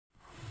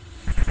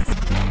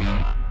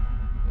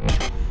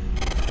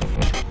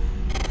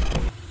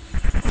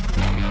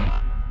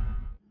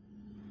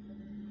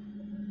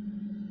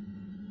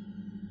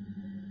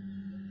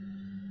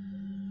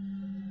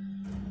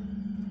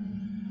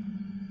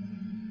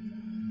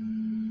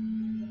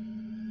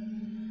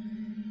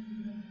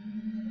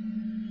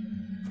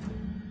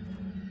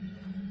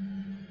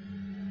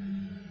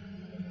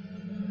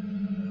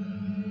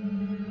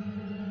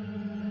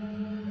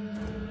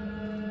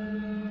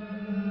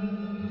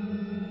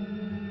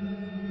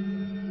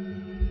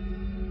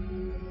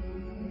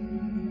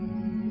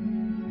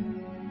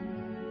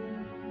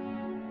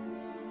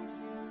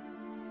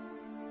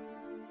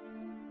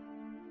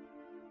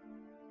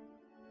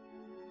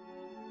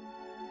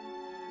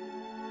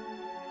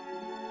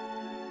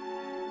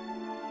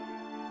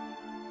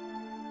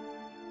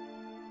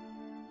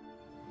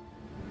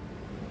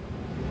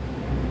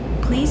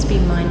be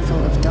mindful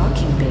of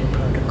docking bay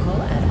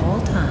protocol at all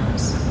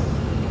times.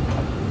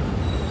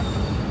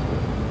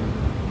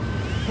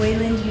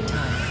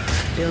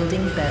 Weyland-Yutani,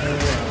 building better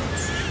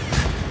worlds.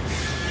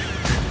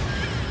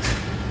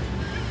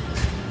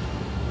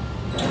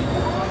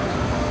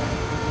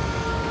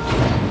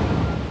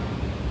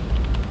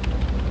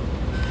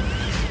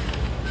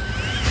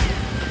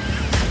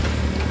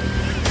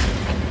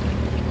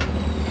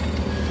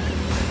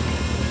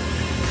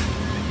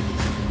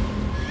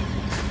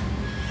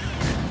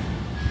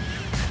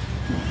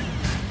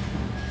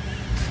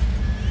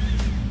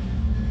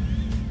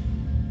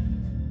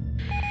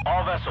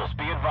 All vessels,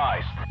 be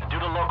advised. Due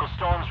to local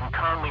storms, we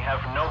currently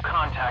have no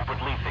contact with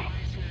Lethe.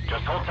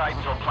 Just hold tight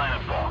until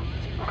planetfall.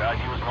 We'll guide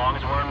you as long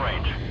as we're in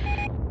range.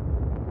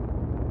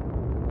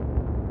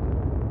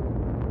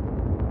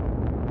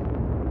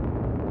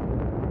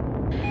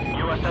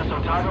 USS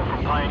Otago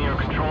from Pioneer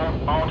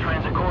Control. All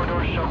transit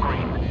corridors show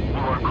green.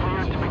 You are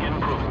cleared to begin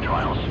proving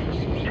trials.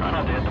 Try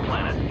not to hit the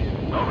planet.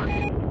 Over.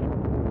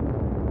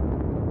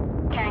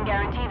 Can't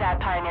guarantee that,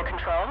 Pioneer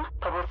Control,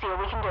 but we'll see what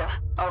we can do.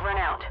 Over and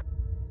out.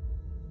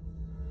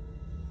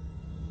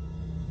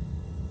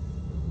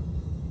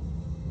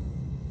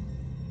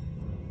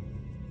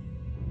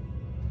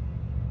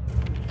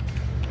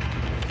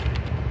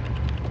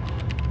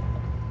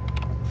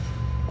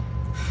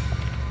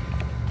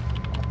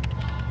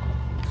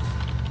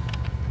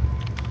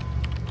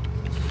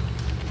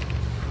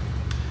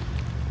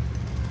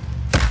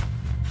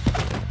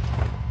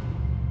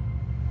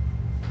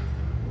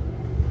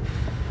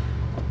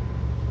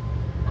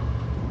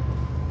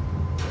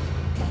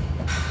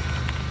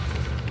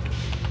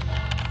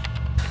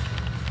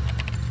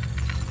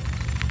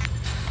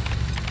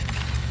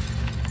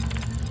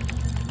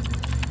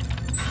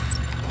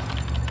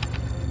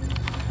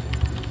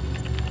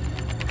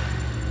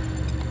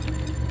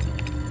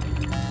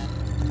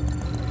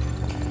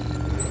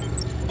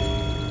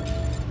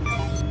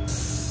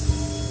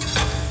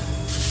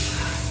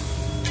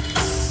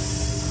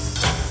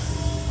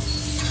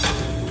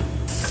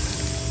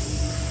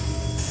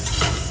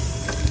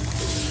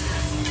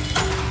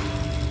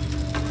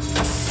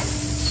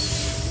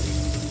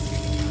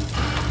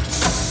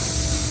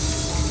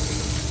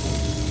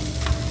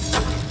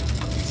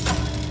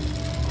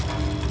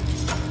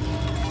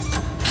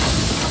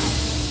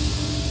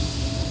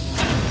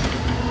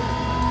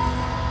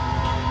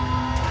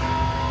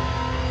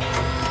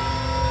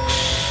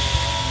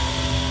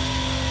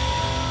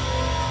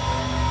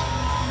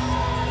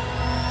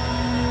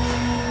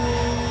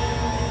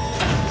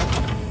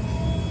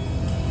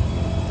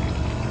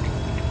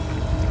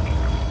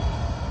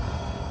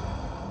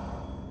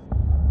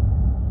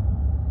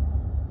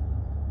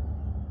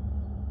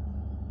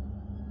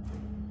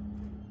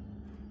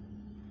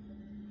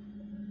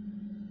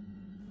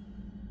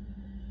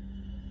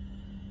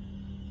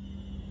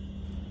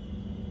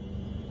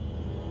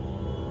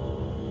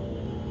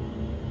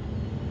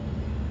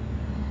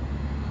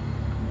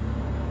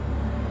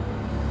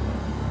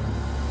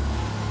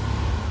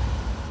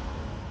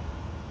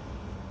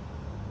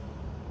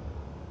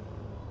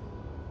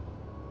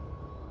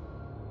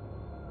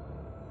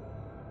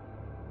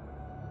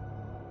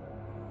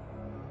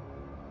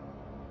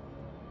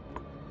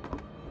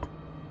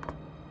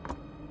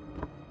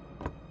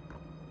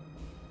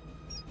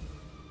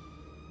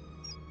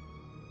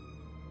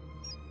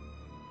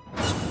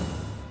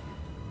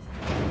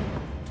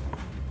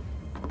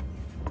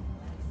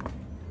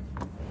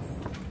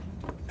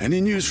 Any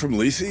news from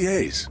Lethe,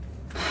 Hayes?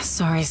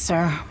 Sorry,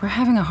 sir. We're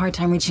having a hard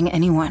time reaching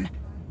anyone.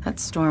 That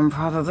storm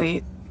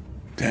probably...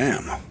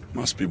 Damn.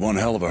 Must be one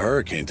hell of a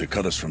hurricane to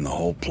cut us from the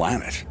whole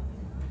planet.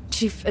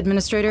 Chief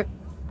Administrator,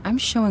 I'm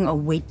showing a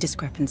weight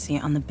discrepancy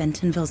on the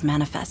Bentonville's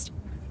manifest.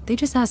 They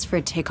just asked for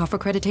a takeoff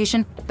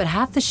accreditation, but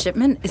half the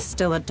shipment is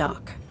still at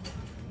dock.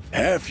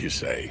 Half, you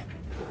say?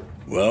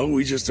 Well,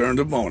 we just earned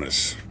a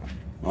bonus.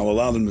 I'll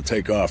allow them to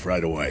take off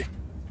right away.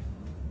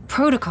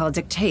 Protocol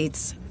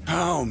dictates...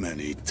 How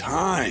many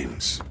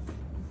times?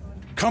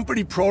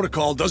 Company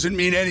protocol doesn't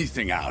mean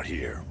anything out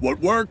here. What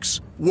works,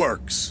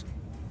 works.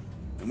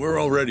 And we're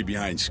already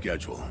behind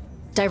schedule.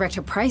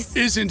 Director Price?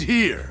 Isn't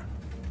here.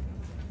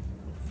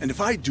 And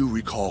if I do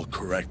recall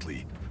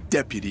correctly,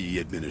 Deputy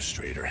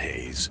Administrator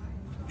Hayes,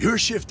 your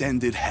shift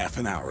ended half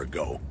an hour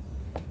ago.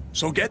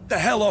 So get the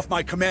hell off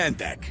my command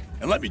deck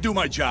and let me do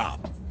my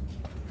job.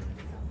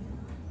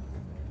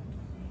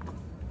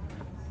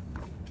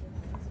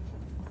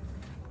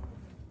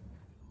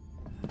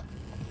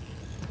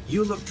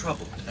 You look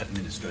troubled,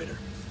 Administrator.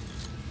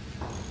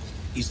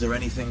 Is there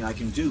anything I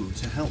can do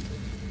to help?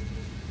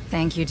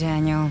 Thank you,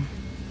 Daniel.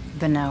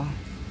 But no.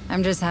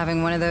 I'm just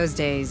having one of those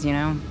days, you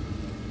know?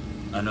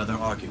 Another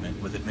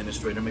argument with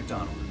Administrator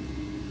McDonald.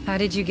 How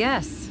did you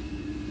guess?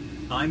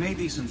 I may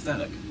be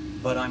synthetic,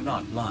 but I'm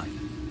not blind.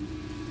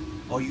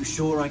 Are you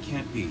sure I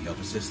can't be of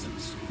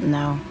assistance?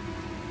 No.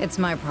 It's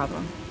my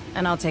problem,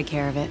 and I'll take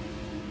care of it.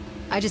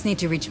 I just need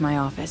to reach my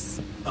office.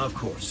 Of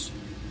course.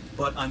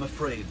 But I'm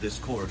afraid this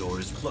corridor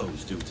is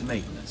closed due to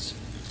maintenance.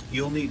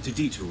 You'll need to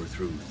detour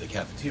through the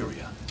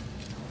cafeteria.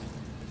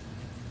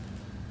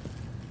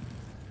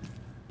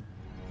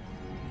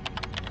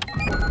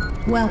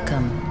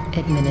 Welcome,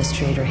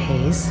 Administrator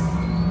Hayes.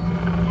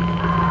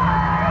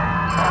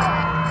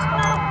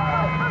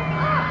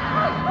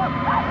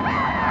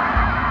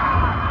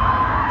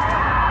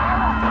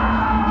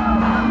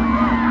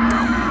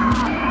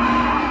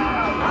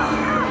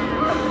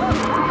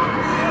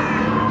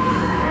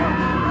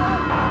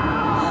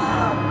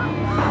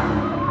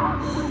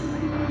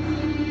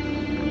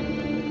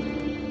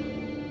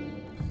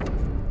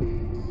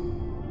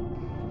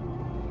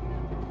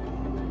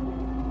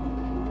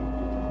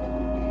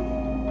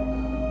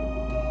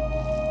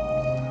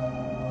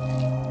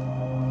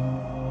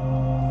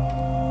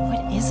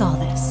 What is all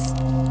this?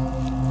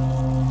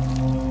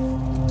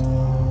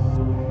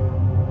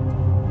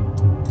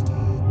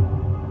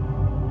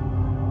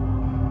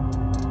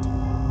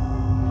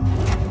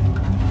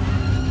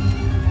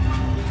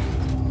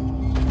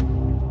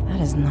 That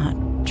is not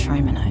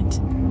trimonite.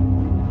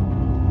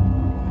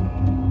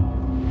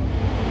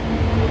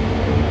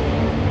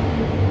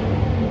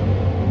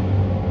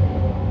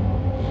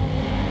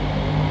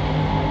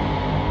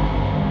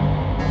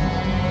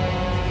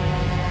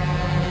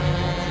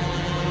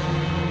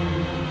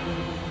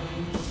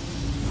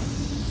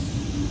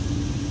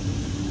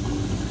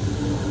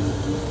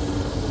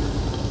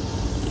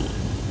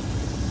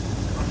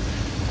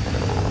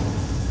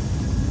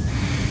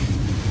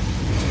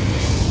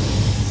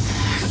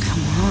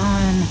 Come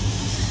on.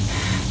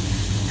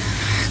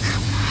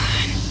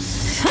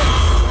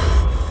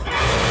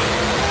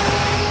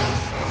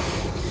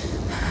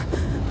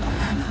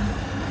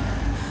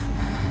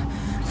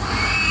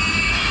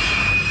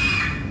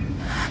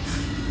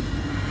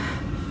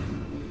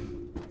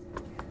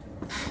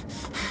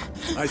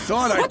 I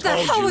thought I What the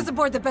told hell you. was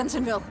aboard the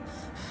Bentonville?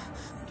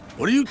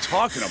 What are you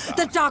talking about?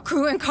 The dock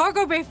crew and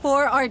cargo bay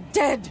 4 are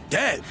dead.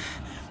 Dead?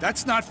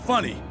 That's not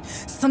funny.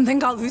 Something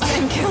got loose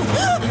and killed.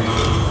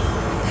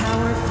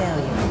 Power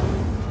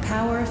failure.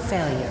 Power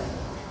failure.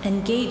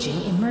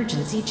 Engaging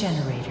emergency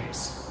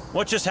generators.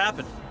 What just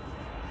happened?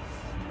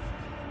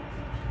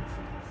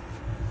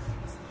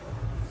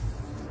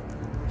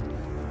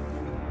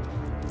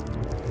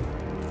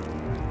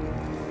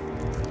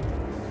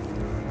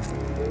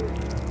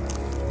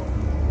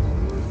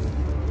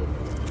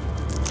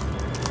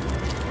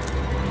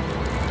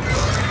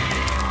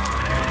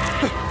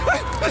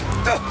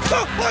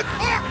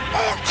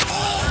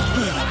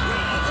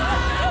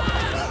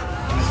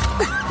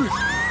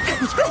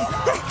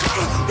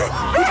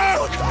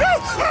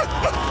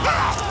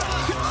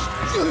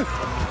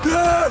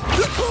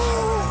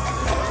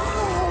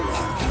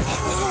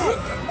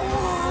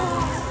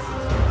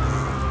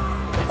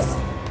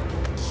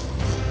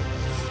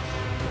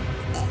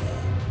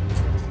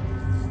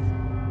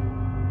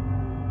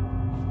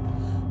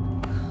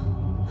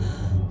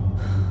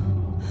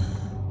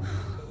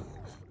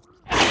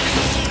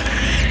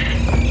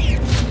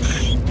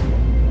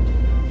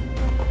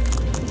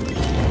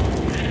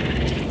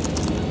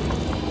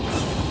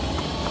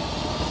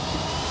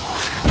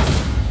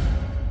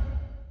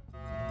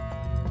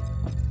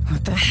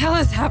 What the hell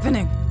is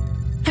happening?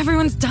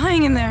 Everyone's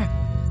dying in there.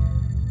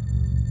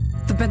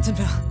 The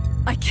Bentonville.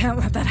 I can't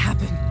let that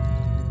happen.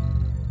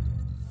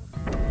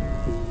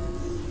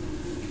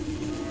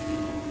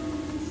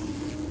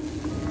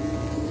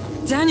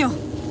 Daniel,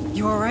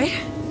 you alright?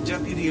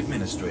 Deputy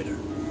Administrator,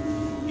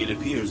 it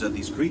appears that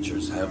these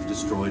creatures have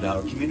destroyed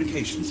our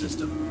communication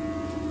system.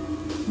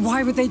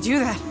 Why would they do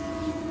that?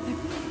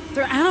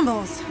 They're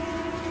animals.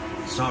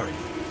 Sorry,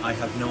 I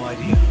have no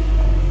idea.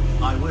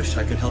 I wish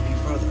I could help you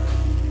further.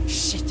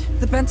 Shit,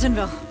 the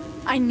Bentonville.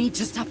 I need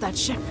to stop that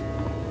ship.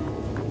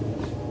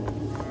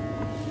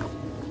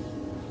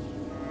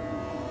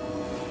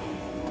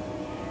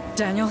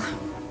 Daniel,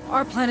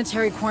 our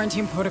planetary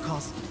quarantine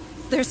protocols.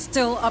 They're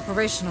still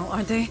operational,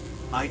 aren't they?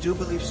 I do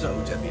believe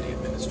so, Deputy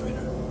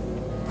Administrator.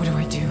 What do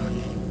I do?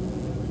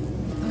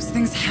 Those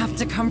things have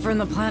to come from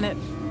the planet.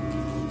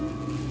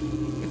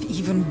 If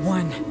even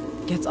one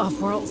gets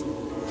off-world...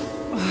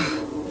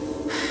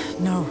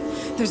 No,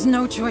 there's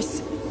no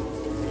choice.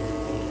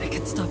 I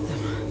can stop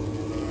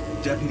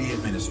them. Deputy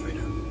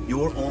Administrator,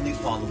 you're only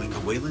following the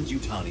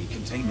Weyland-Yutani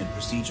containment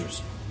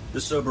procedures.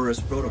 The Cerberus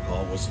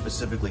protocol was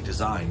specifically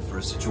designed for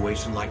a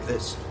situation like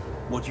this.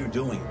 What you're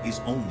doing is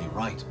only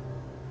right.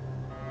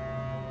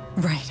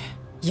 Right.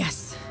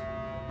 Yes.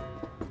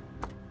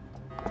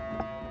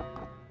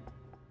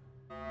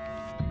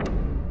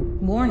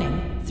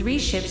 Warning, 3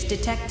 ships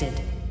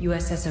detected.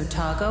 USS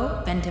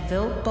Otago,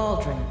 Bentonville,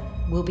 Baldwin.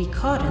 Will be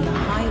caught in the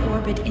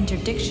high-orbit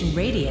interdiction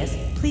radius.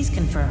 Please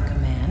confirm,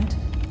 Command.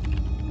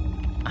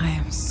 I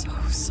am so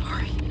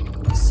sorry.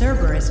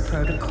 Cerberus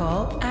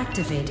protocol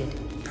activated.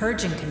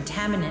 Purging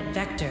contaminant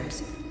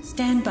vectors.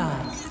 Stand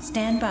by.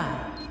 Stand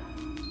by.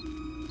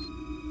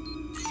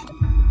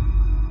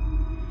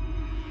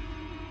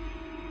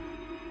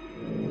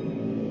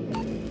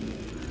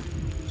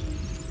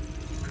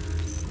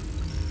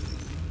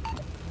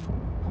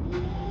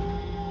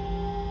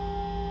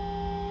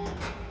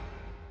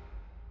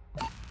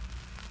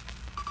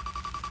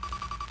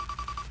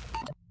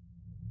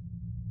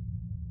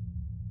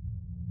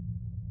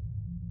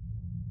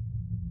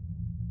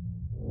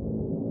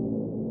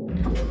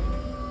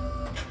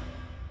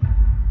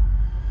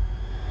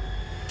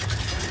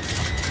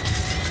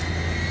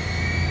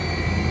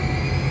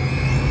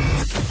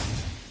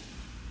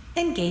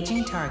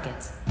 Engaging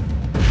targets.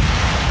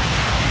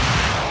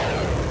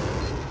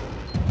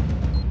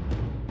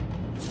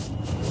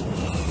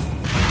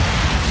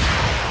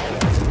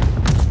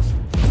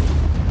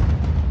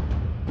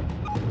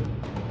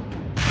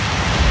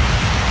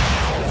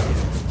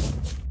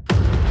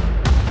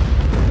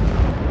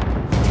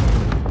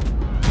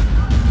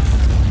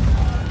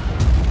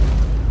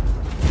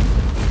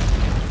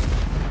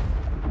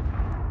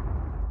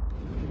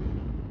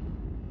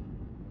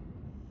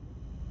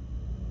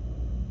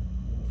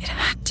 It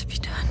had to be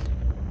done.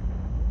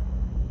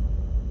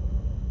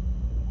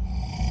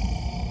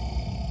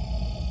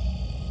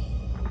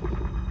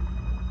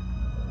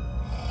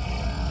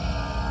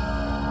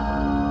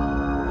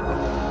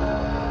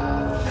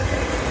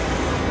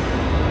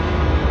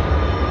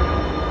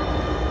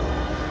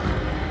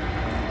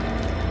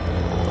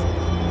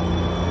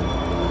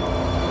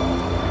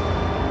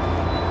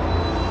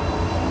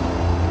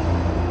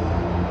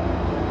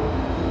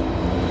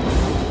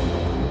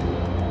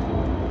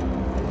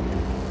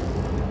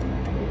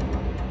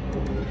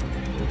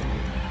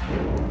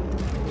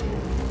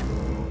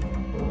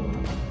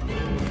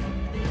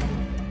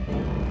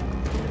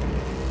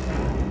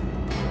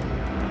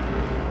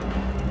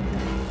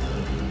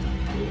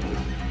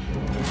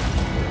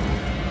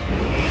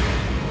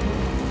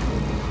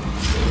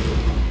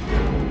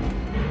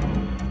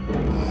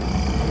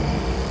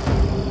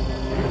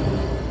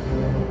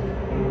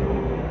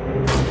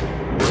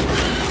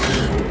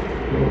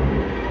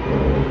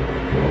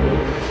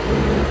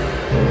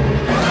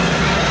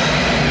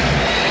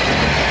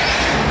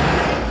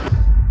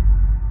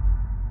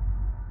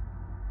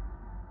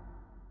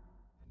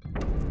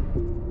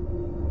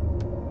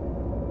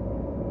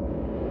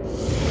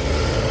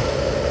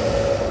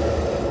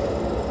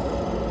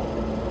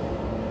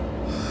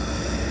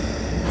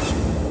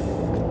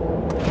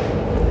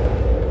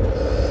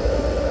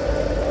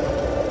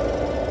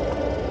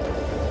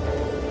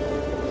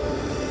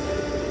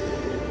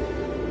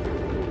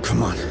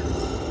 Come on,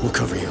 we'll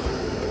cover you.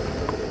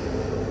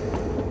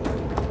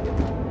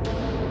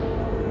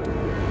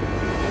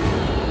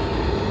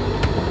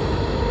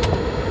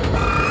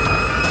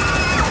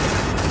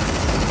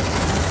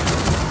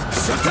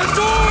 Shut that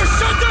door!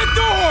 Shut that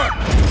door!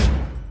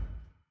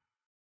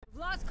 We've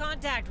lost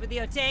contact with the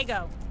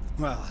Otago.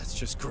 Well, that's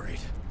just great.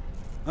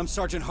 I'm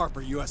Sergeant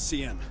Harper,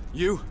 USCM.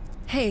 You?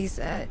 Hayes,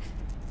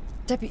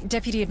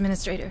 Deputy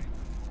Administrator.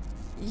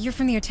 You're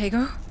from the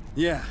Otago?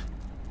 Yeah.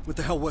 What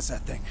the hell was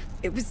that thing?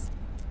 It was...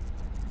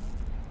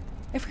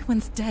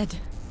 Everyone's dead.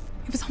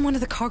 It was on one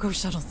of the cargo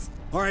shuttles.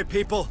 All right,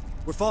 people.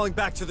 We're falling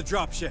back to the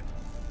dropship.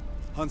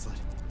 Hunslet,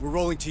 we're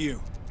rolling to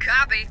you.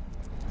 Copy.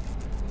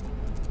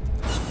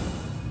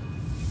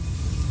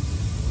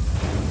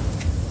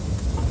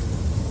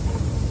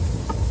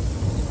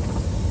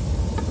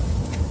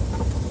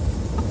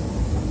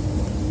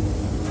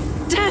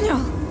 Daniel!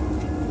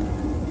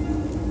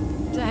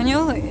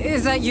 Daniel,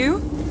 is that you?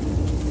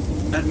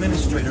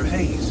 Administrator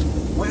Hayes,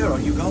 where are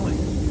you going?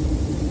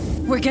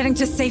 We're getting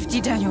to safety,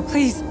 Daniel.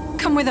 Please,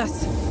 come with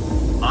us.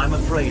 I'm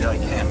afraid I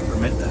can't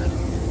permit that.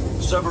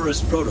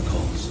 Cerberus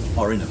protocols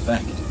are in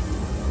effect.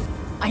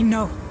 I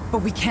know,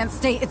 but we can't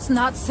stay. It's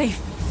not safe.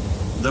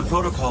 The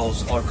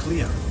protocols are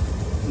clear.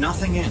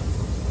 Nothing in,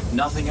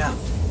 nothing out.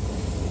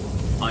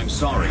 I'm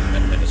sorry,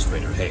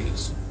 Administrator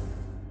Hayes.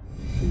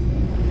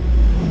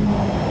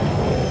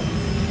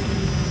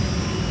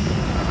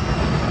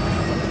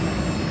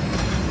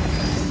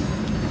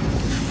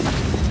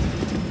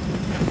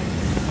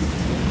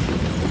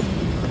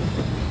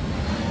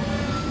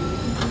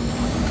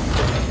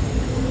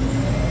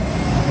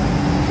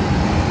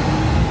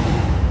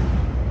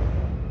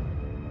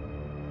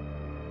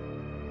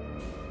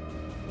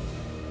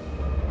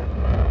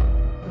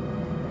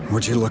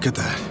 Would you look at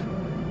that?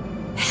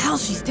 Hell,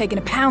 she's taking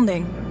a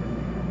pounding.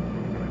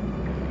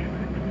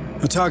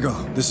 Otago,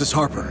 this is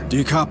Harper. Do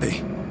you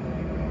copy?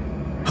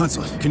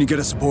 Hunslet, can you get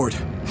us aboard?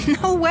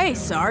 No way,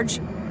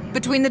 Sarge.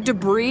 Between the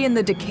debris and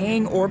the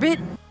decaying orbit,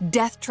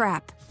 death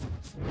trap.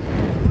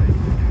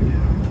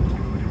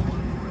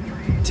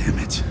 Damn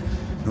it.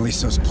 At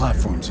least those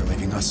platforms are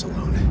leaving us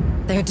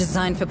alone. They're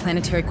designed for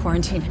planetary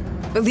quarantine,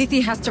 but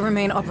Lethe has to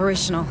remain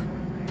operational.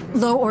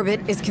 Low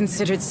orbit is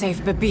considered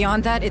safe, but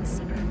beyond that, it's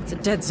a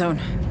dead zone.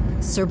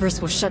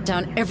 Cerberus will shut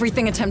down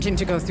everything attempting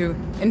to go through,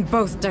 in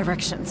both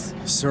directions.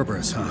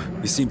 Cerberus, huh?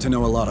 You seem to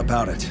know a lot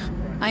about it.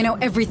 I know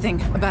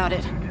everything about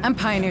it. I'm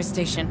Pioneer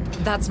Station.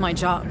 That's my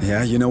job.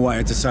 Yeah, you know why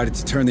I decided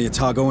to turn the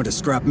Otago into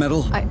scrap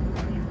metal?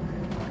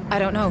 I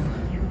don't know.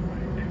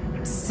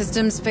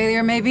 Systems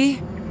failure, maybe?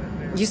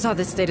 You saw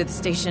the state of the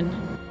station.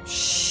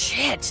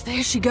 Shit,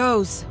 there she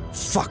goes.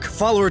 Fuck,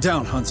 follow her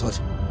down, Hunslet.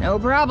 No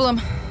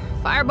problem.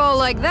 Fireball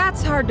like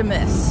that's hard to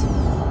miss.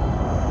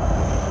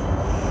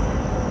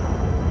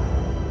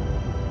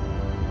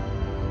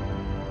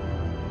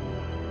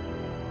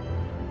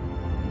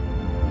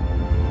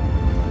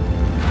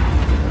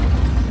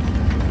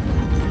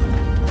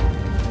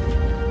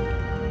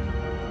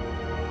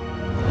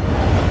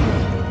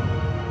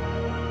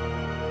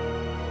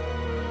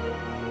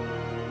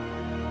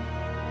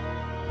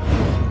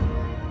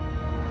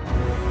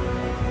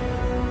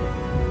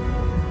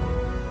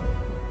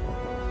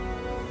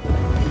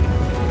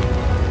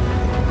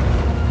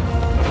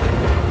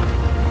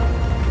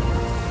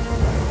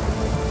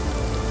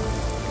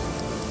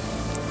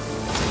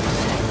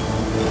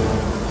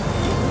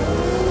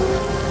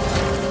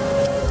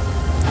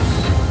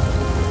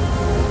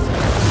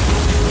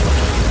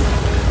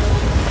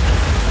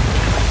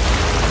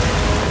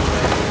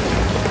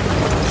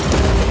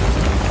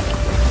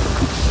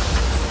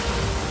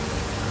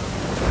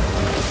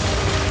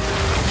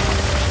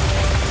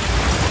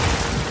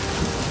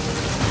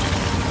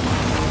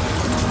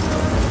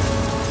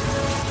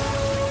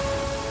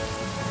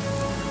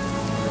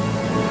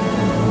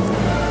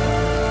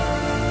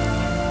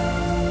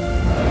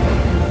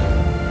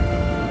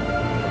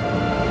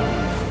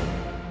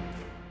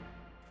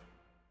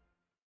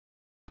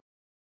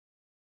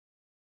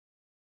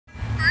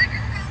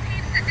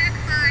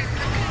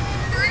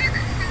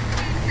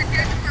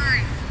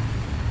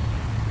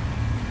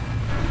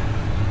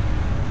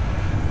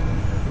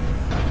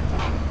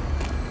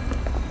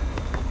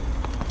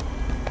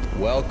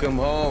 Welcome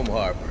home,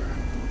 Harper.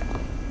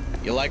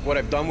 You like what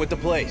I've done with the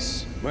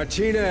place?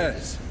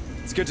 Martinez!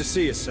 It's good to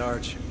see you,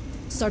 Sarge.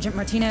 Sergeant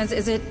Martinez,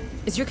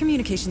 is your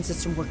communication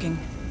system working?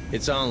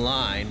 It's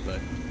online, but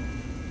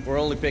we're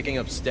only picking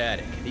up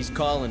static. These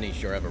colonies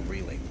sure have a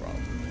relay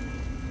problem.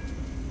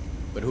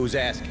 But who's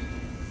asking?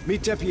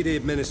 Meet Deputy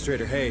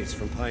Administrator Hayes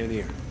from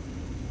Pioneer.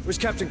 Where's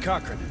Captain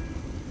Cochran?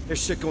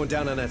 There's shit going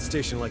down on that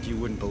station like you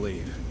wouldn't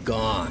believe.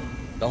 Gone.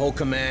 The whole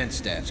command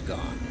staff's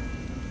gone.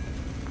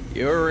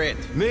 You're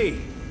it. Me?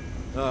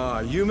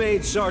 You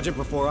made Sergeant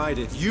before I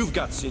did. You've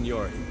got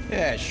seniority.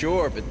 Yeah,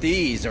 sure, but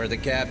these are the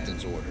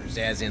captain's orders,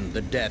 as in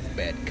the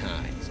deathbed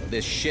kind. So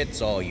this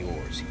shit's all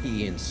yours.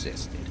 He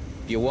insisted.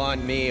 If you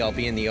want me, I'll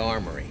be in the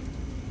armory,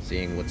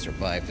 seeing what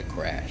survived the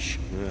crash.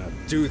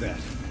 Do that.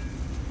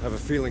 I have a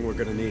feeling we're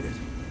gonna need it.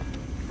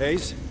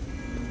 Hayes,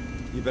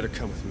 you better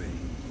come with me.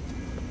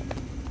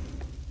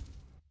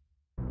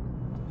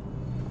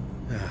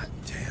 Ah,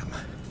 damn.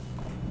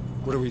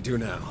 What do we do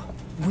now?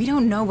 We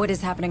don't know what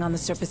is happening on the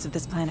surface of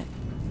this planet.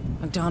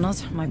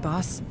 McDonald, my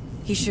boss,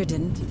 he sure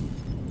didn't.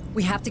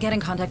 We have to get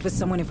in contact with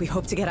someone if we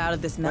hope to get out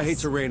of this mess. I hate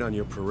to rain on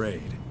your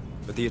parade,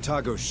 but the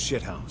Otago's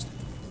shithoused.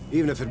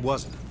 Even if it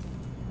wasn't.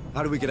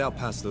 How do we get out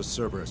past those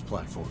Cerberus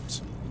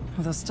platforms?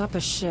 Well, they'll stop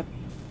a ship,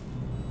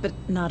 but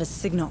not a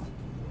signal.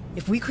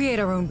 If we create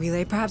our own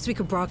relay, perhaps we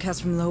could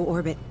broadcast from low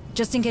orbit,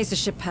 just in case a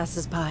ship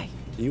passes by.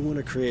 Do you want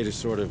to create a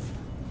sort of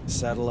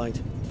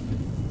satellite?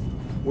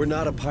 We're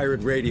not a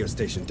pirate radio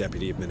station,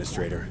 Deputy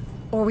Administrator.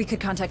 Or we could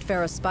contact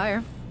Pharaoh's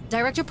Spire.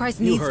 Director Price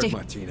needs to— You heard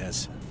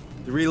Martinez.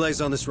 The relays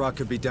on this rock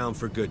could be down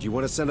for good. You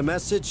want to send a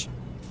message?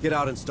 Get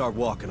out and start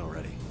walking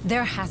already.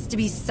 There has to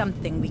be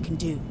something we can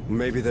do.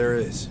 Maybe there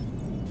is.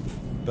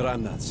 But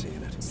I'm not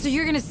seeing it. So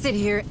you're gonna sit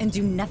here and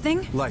do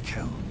nothing? Like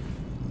hell.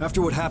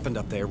 After what happened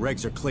up there,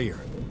 regs are clear.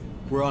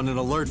 We're on an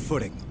alert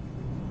footing.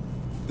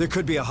 There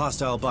could be a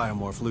hostile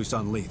biomorph loose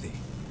on Lethe.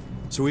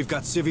 So we've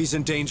got civvies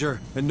in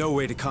danger and no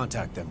way to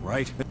contact them,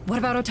 right? What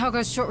about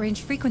Otago's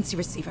short-range frequency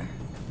receiver?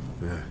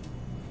 Yeah,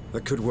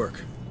 that could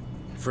work.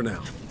 For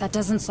now. That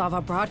doesn't solve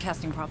our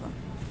broadcasting problem.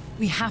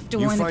 We have to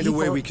warn the people— You find a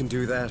way we can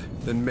do that,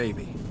 then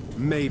maybe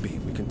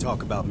we can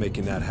talk about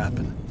making that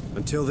happen.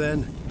 Until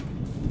then,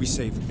 we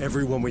save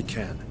everyone we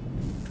can.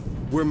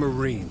 We're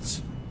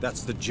Marines.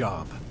 That's the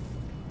job.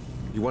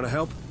 You want to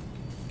help?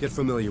 Get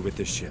familiar with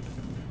this ship.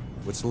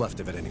 What's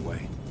left of it,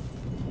 anyway.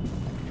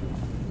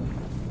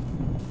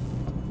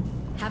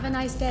 Have a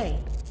nice day,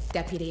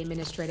 Deputy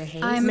Administrator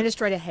Hayes.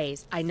 Administrator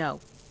Hayes, I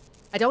know.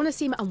 I don't want to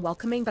seem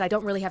unwelcoming, but I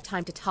don't really have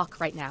time to talk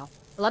right now.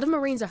 A lot of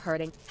Marines are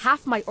hurting,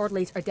 half my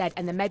orderlies are dead,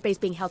 and the medbay's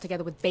being held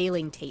together with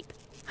baling tape.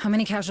 How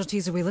many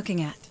casualties are we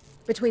looking at?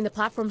 Between the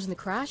platforms and the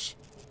crash?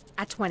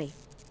 At 20.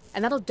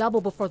 And that'll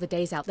double before the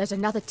day's out. There's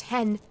another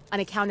 10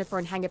 unaccounted for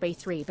in Hangar Bay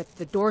 3, but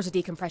the doors are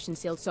decompression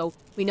sealed, so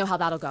we know how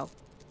that'll go.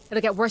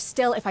 It'll get worse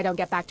still if I don't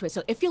get back to it,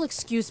 so if you'll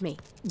excuse me.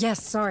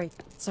 Yes, sorry.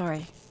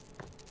 Sorry.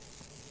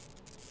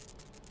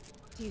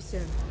 See you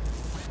soon.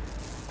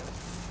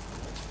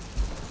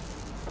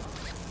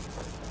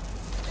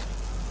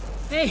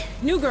 Hey,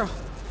 new girl.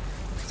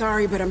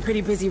 Sorry, but I'm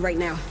pretty busy right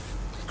now.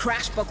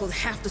 Crash buckled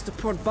half the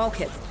support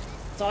bulkheads.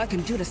 That's all I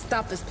can do to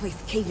stop this place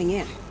caving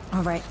in.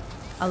 All right.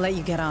 I'll let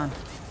you get on.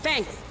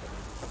 Thanks.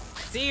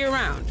 See you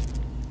around.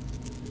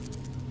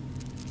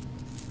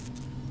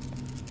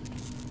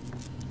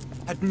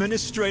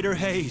 Administrator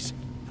Hayes,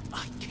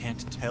 I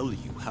can't tell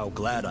you how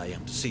glad I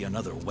am to see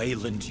another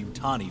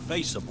Weyland-Yutani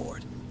face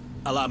aboard.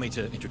 Allow me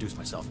to introduce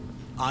myself.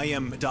 I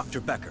am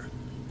Dr. Becker.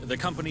 The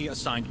company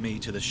assigned me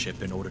to the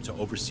ship in order to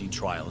oversee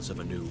trials of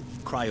a new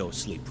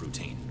cryo-sleep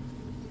routine.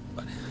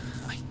 But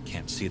I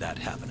can't see that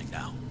happening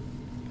now.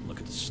 Look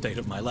at the state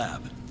of my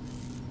lab.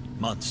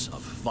 Months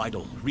of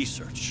vital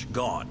research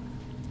gone.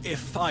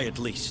 If I at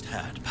least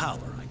had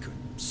power, I could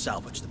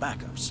salvage the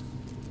backups.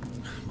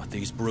 But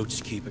these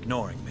brutes keep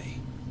ignoring me.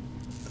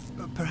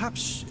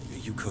 Perhaps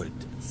you could...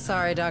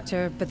 Sorry,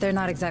 Doctor, but they're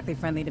not exactly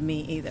friendly to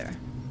me either.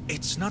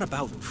 It's not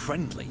about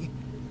friendly.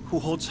 Who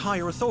holds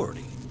higher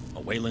authority? A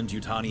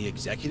Weyland-Yutani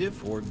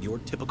executive or your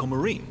typical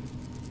Marine?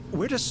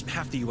 Where does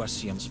half the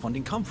USCM's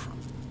funding come from?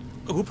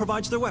 Who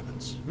provides their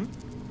weapons?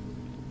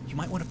 You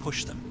might want to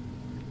push them.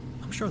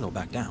 I'm sure they'll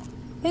back down.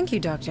 Thank you,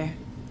 Doctor.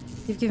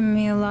 You've given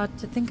me a lot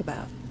to think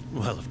about.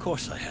 Well, of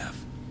course I have.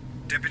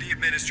 Deputy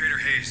Administrator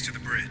Hayes to the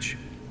bridge.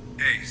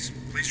 Hayes,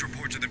 please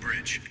report to the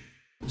bridge.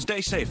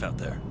 Stay safe out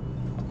there.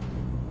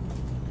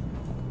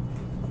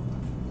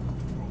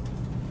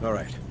 All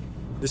right.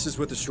 This is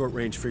what the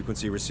short-range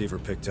frequency receiver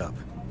picked up.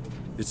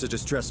 It's a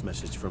distress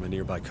message from a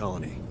nearby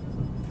colony.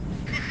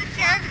 This is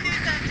Sheriff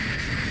Sousa.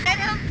 Red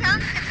Hill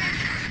Township.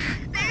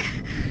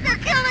 They're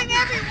killing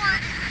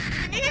everyone.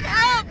 We need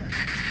help.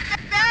 The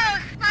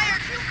Pharaoh's Spire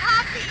 2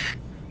 copy.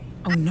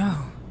 Oh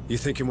no. You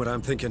thinking what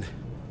I'm thinking?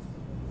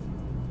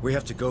 We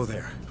have to go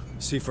there.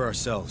 See for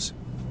ourselves.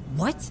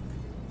 What?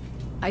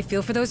 I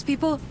feel for those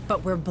people,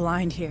 but we're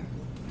blind here.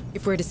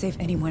 If we're to save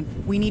anyone,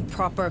 we need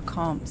proper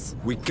comms.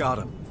 We got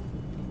them.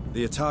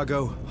 The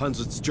Otago,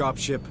 Hunslet's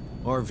dropship,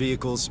 our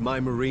vehicles, my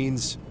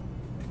Marines.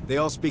 They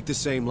all speak the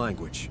same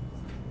language.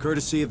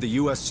 courtesy of the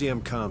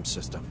USCM comm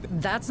system.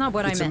 That's not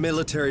what I meant. It's a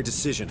military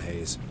decision,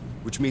 Hayes,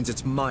 which means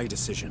it's my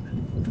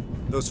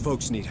decision. Those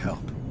folks need help.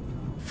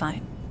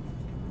 Fine.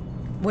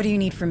 What do you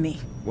need from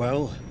me?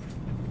 Well,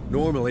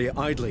 normally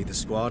I'd lead the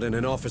squad and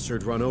an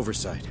officer'd run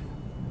oversight.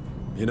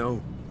 You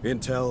know,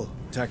 intel,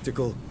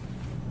 tactical,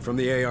 from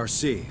the ARC,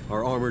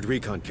 our armored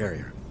recon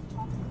carrier.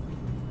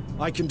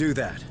 I can do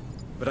that,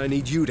 but I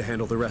need you to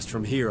handle the rest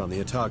from here on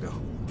the Otago.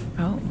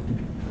 Oh,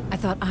 I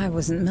thought I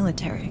wasn't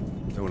military.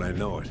 Don't I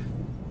know it?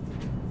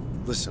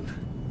 Listen,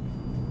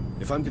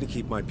 if I'm gonna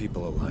keep my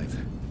people alive,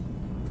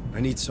 I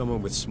need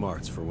someone with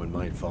smarts for when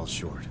mine falls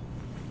short.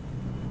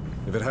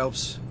 If it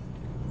helps,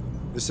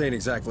 this ain't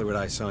exactly what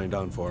I signed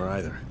on for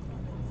either.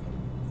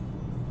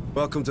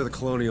 Welcome to the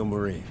Colonial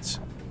Marines.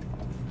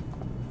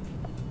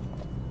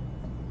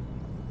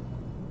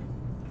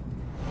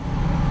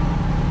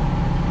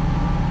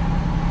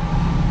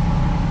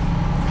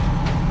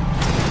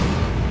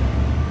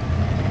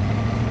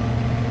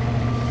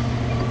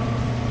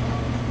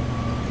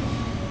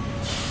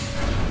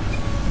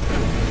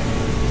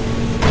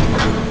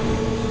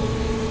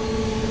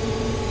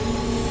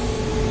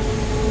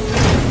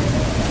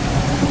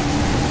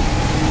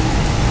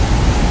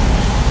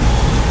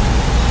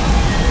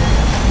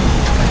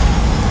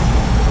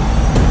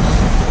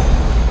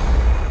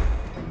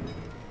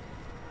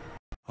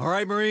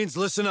 Marines,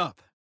 listen up.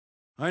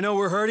 I know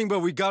we're hurting, but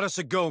we got us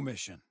a go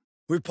mission.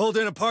 We pulled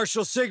in a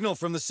partial signal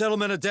from the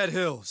settlement of Dead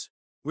Hills.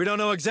 We don't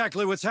know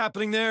exactly what's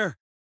happening there,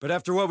 but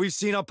after what we've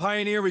seen on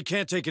Pioneer, we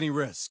can't take any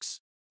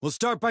risks. We'll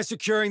start by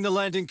securing the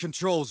landing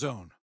control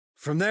zone.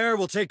 From there,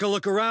 we'll take a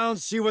look around,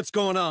 see what's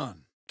going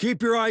on.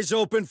 Keep your eyes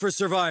open for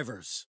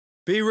survivors.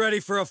 Be ready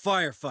for a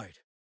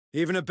firefight.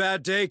 Even a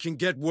bad day can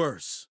get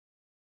worse.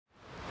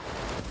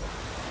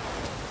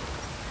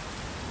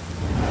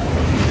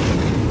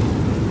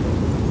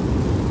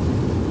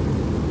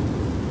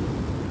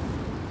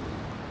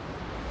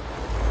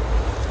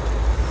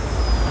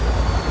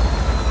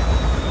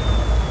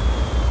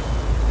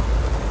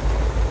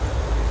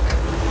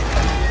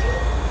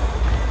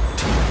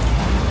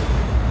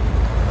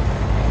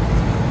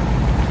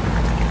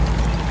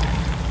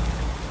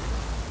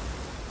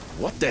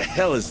 What the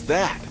hell is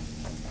that?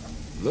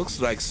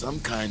 Looks like some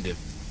kind of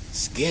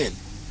skin.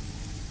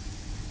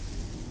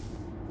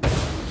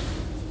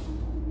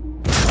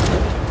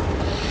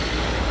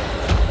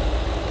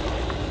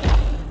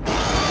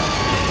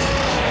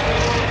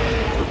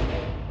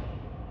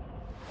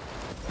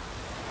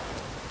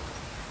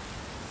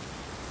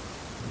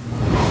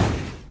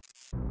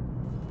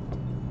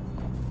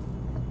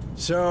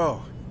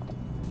 So,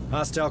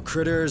 hostile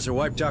critters, a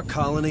wiped out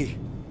colony,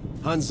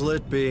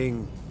 Hunslet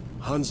being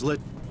Hunslet.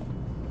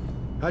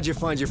 How'd you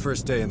find your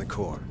first day in the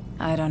Corps?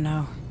 I don't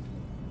know.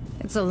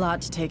 It's a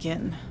lot to take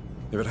in.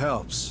 If it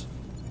helps,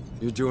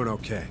 you're doing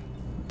okay.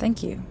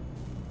 Thank you.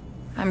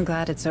 I'm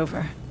glad it's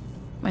over.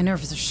 My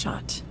nerves are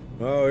shot.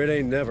 Oh, it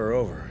ain't never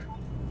over.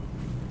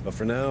 But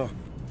for now,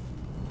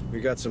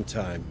 we got some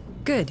time.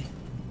 Good.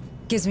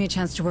 Gives me a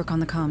chance to work on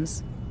the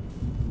comms.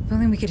 If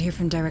only we could hear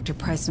from Director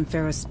Price and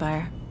Pharaoh's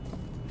Spire.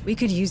 We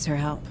could use her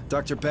help.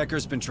 Dr.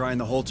 Becker's been trying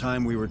the whole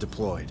time we were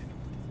deployed.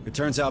 It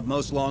turns out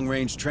most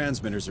long-range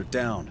transmitters are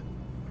down.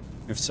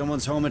 If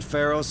someone's home at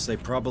Pharaoh's, they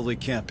probably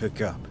can't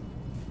pick up.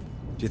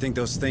 Do you think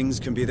those things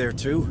can be there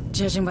too?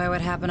 Judging by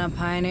what happened on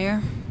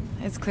Pioneer,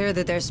 it's clear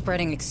that they're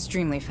spreading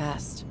extremely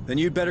fast. Then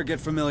you'd better get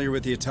familiar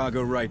with the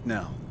Otago right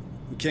now.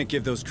 We can't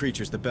give those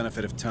creatures the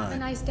benefit of time. Have a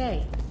nice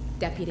day,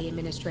 Deputy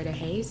Administrator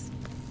Hayes.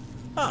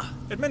 Ah,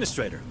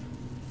 Administrator.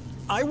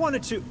 I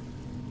wanted to...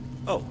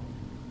 Oh.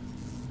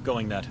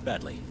 Going that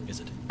badly, is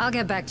it? I'll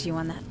get back to you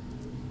on that.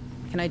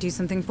 Can I do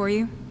something for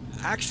you?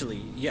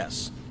 Actually,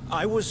 yes.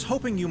 I was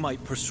hoping you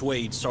might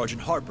persuade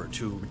Sergeant Harper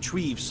to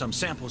retrieve some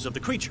samples of the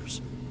creatures.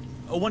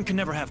 One can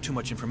never have too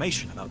much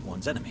information about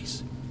one's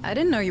enemies. I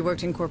didn't know you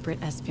worked in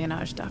corporate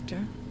espionage, Doctor.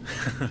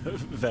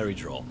 Very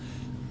droll.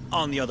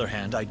 On the other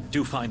hand, I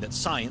do find that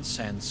science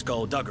and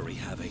skullduggery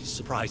have a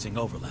surprising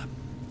overlap.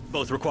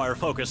 Both require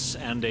focus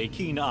and a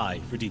keen eye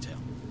for detail.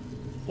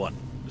 One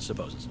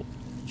supposes.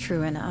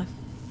 True enough.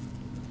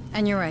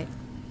 And you're right.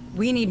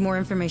 We need more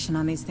information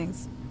on these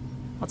things.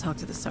 I'll talk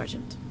to the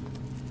sergeant.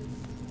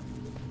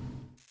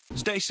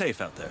 Stay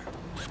safe out there.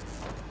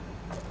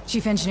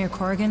 Chief Engineer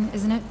Corrigan,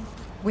 isn't it?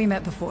 We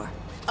met before.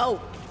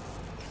 Oh,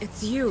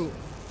 it's you.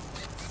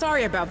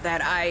 Sorry about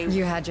that,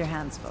 You had your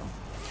hands full.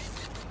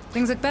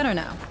 Things look better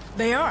now.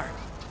 They are.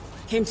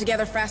 Came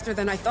together faster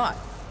than I thought.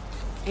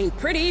 Ain't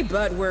pretty,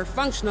 but we're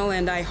functional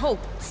and I hope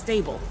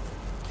stable.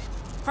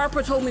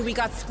 Harper told me we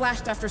got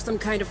splashed after some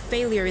kind of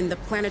failure in the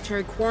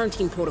planetary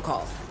quarantine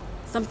protocols.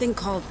 Something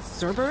called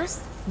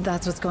Cerberus?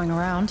 That's what's going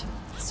around.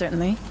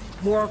 Certainly.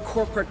 More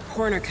corporate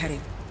corner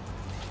cutting.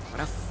 What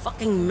a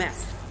fucking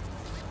mess.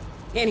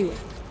 Anyway,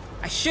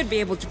 I should be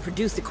able to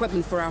produce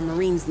equipment for our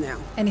Marines now.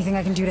 Anything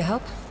I can do to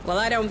help? Well,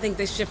 I don't think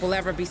this ship will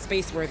ever be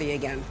space-worthy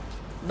again.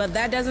 But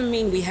that doesn't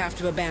mean we have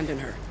to abandon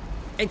her.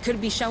 It could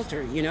be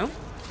shelter, you know?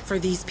 For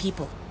these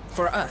people.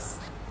 For us.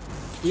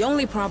 The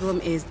only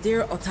problem is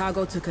dear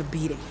Otago took a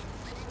beating.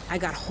 I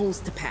got holes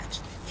to patch.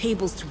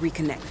 cables to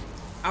reconnect.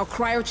 Our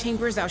cryo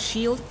chambers, our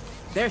shield,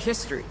 their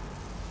history.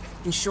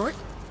 In short,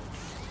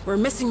 we're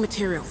missing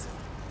materials.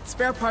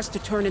 Spare parts to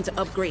turn into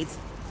upgrades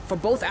for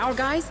both our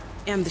guys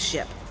and the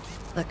ship.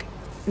 Look,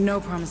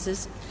 no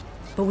promises,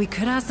 but we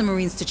could ask the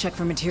Marines to check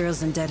for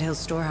materials in Dead Hill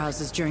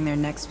storehouses during their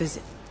next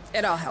visit.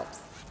 It all helps.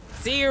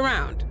 See you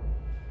around.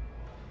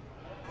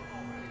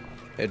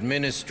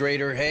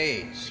 Administrator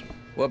Hayes,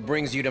 what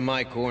brings you to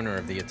my corner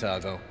of the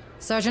Otago?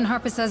 Sergeant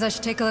Harper says I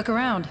should take a look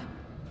around.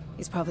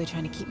 He's probably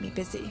trying to keep me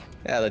busy.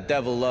 Yeah, the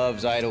devil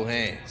loves idle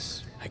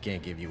hands. I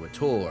can't give you a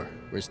tour.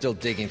 We're still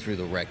digging through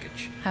the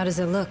wreckage. How does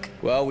it look?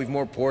 Well, we've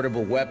more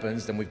portable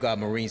weapons than we've got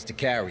Marines to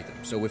carry them.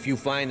 So if you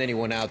find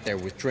anyone out there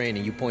with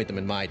training, you point them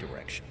in my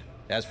direction.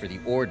 As for the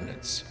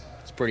ordnance,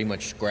 it's pretty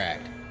much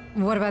scragged.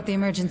 What about the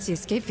emergency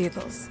escape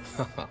vehicles?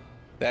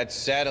 That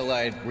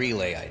satellite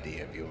relay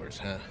idea of yours,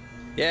 huh?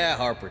 Yeah,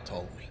 Harper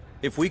told me.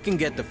 If we can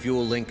get the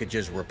fuel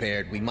linkages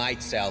repaired, we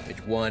might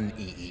salvage one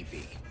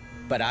EEV.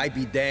 But I'd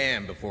be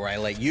damned before I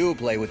let you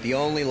play with the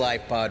only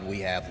life pod we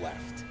have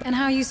left. And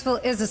how useful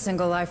is a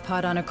single life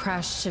pod on a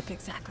crashed ship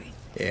exactly?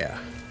 Yeah,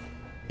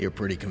 you're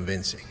pretty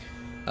convincing.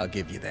 I'll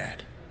give you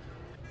that.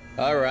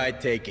 All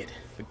right, take it.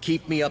 But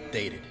keep me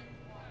updated.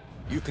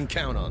 You can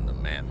count on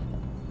them, man.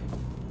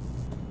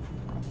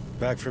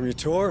 Back from your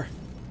tour?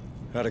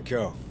 How'd it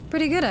go?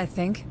 Pretty good, I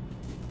think.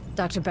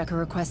 Dr. Becker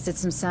requested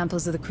some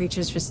samples of the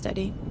creatures for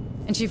study,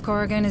 and Chief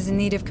Corrigan is in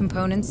need of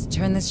components to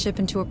turn this ship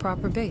into a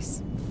proper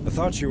base. I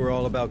thought you were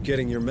all about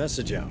getting your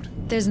message out.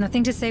 There's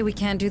nothing to say we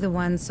can't do the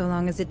one so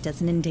long as it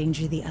doesn't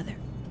endanger the other,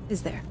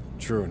 is there?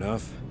 True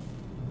enough.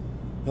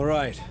 All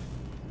right.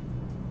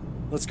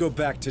 Let's go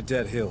back to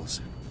Dead Hills.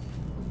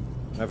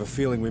 I have a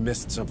feeling we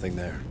missed something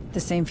there.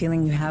 The same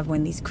feeling you have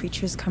when these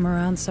creatures come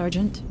around,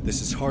 Sergeant?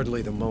 This is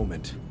hardly the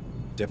moment,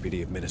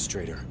 Deputy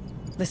Administrator.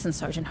 Listen,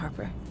 Sergeant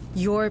Harper.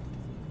 Your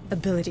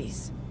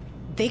abilities,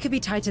 they could be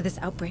tied to this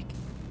outbreak.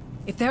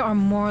 If there are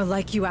more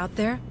like you out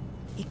there,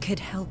 it could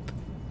help.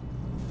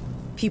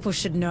 People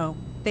should know.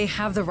 They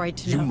have the right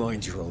to know. You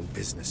mind your own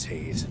business,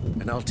 Hayes,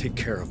 and I'll take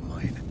care of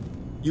mine.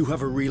 You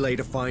have a relay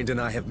to find and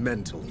I have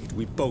men to lead.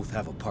 We both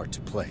have a part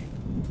to play.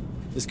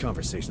 This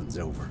conversation's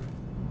over.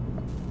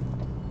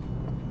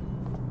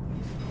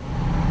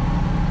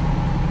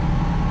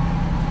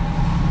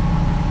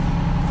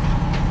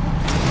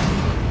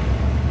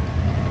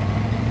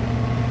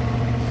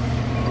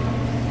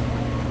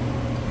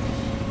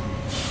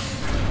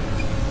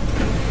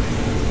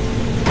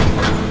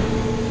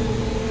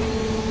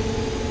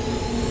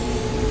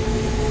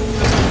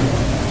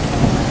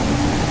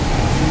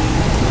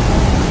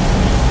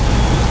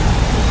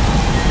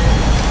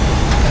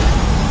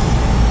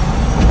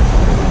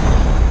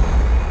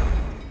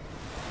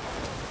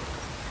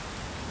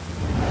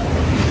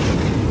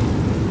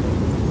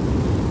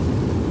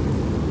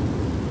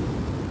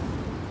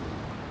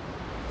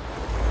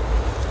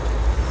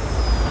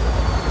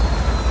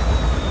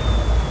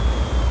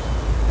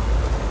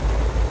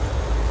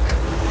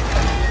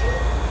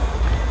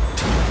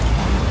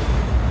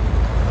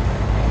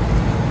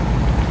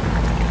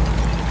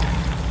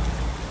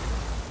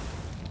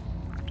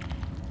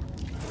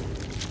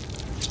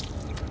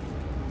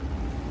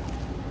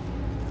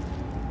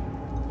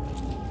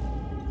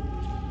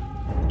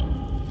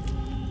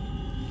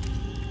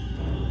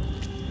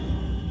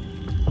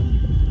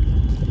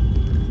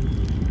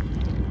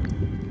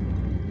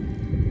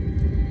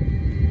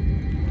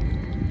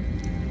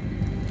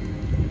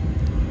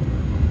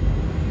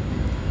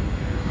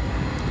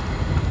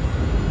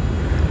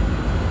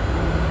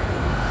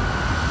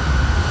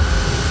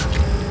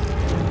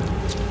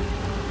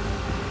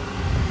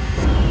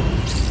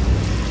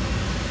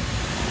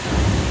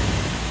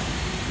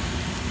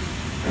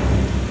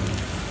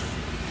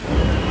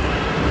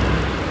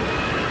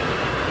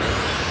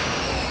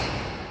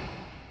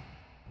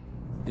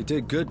 You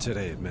did good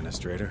today,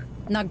 Administrator.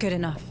 Not good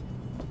enough.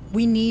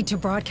 We need to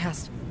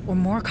broadcast, or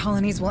more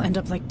colonies will end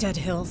up like Dead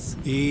Hills.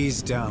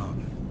 Ease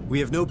down. We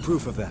have no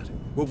proof of that.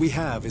 What we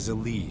have is a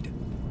lead.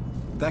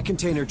 That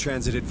container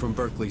transited from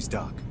Berkeley's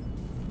dock.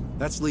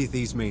 That's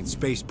Lethe's main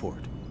spaceport.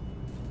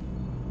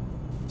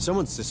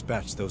 Someone's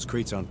dispatched those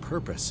crates on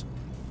purpose.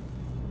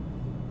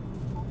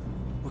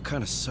 What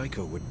kind of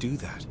psycho would do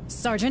that?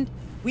 Sergeant,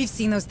 we've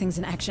seen those things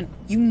in action.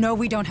 You know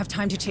we don't have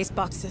time to chase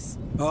boxes.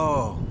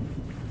 Oh,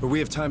 but we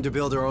have time to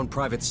build our own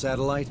private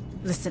satellite?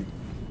 Listen,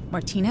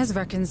 Martinez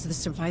reckons the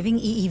surviving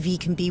EEV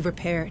can be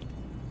repaired.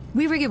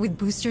 We rig it with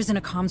boosters and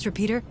a comms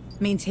repeater,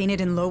 maintain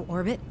it in low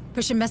orbit,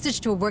 push a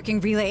message to a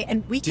working relay,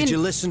 and we can— Did you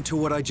listen to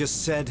what I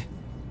just said?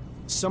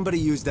 Somebody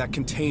used that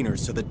container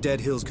so the Dead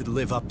Hills could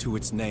live up to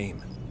its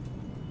name.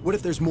 What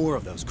if there's more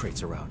of those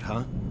crates around,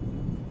 huh?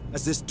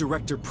 As this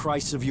Director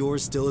Price of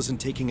yours still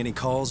isn't taking any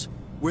calls,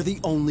 we're the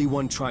only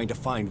one trying to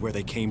find where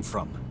they came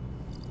from.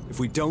 If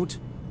we don't,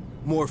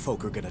 more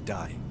folk are gonna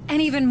die.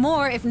 And even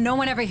more if no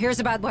one ever hears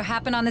about what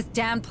happened on this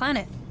damned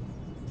planet.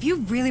 If you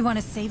really want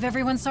to save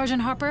everyone,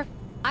 Sergeant Harper,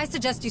 I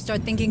suggest you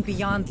start thinking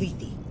beyond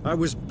Lethe. I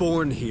was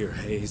born here,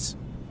 Hayes.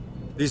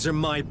 These are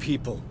my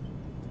people.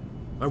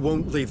 I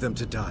won't leave them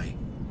to die.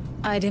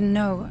 I didn't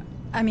know.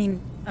 I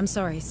mean, I'm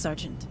sorry,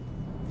 Sergeant.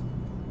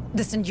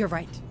 Listen, you're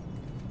right.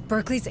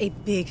 Berkeley's a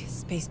big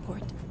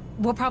spaceport.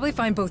 We'll probably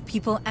find both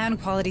people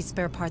and quality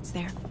spare parts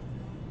there.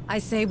 I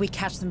say we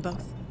catch them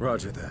both.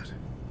 Roger that.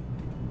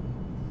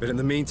 But in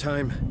the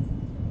meantime,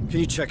 can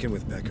you check in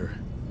with Becker?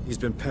 He's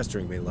been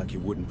pestering me like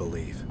you wouldn't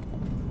believe.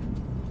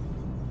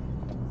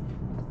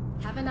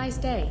 Have a nice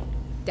day,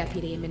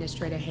 Deputy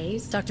Administrator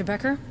Hayes. Dr.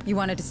 Becker, you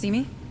wanted to see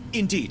me?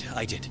 Indeed,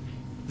 I did.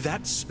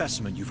 That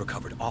specimen you've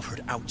recovered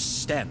offered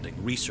outstanding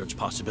research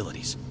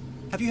possibilities.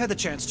 Have you had the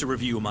chance to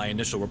review my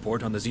initial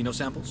report on the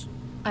xenosamples?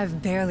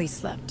 I've barely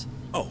slept.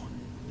 Oh,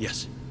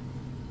 yes.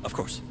 Of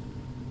course.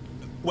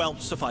 Well,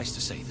 suffice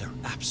to say, they're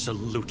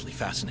absolutely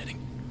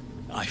fascinating.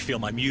 I feel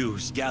my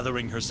muse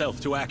gathering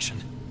herself to action.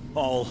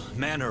 All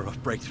manner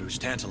of breakthroughs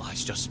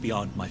tantalize just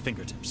beyond my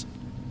fingertips.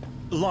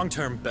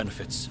 Long-term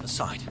benefits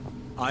aside,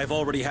 I've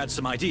already had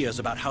some ideas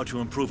about how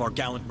to improve our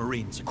gallant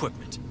Marines'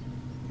 equipment.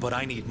 But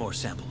I need more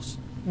samples.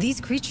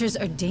 These creatures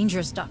are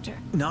dangerous, Doctor.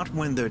 Not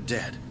when they're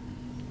dead.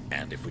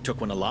 And if we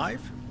took one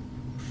alive?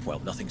 Well,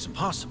 nothing's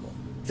impossible.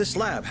 This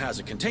lab has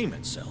a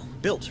containment cell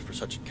built for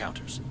such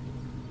encounters.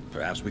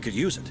 Perhaps we could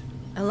use it.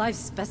 A live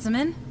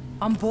specimen?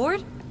 On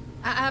board?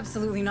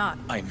 Absolutely not.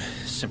 I'm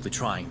simply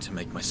trying to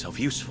make myself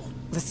useful.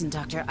 Listen,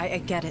 Doctor, I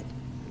get it.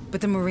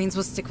 But the Marines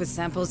will stick with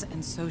samples,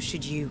 and so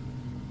should you.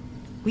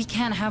 We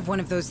can't have one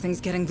of those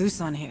things getting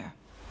loose on here.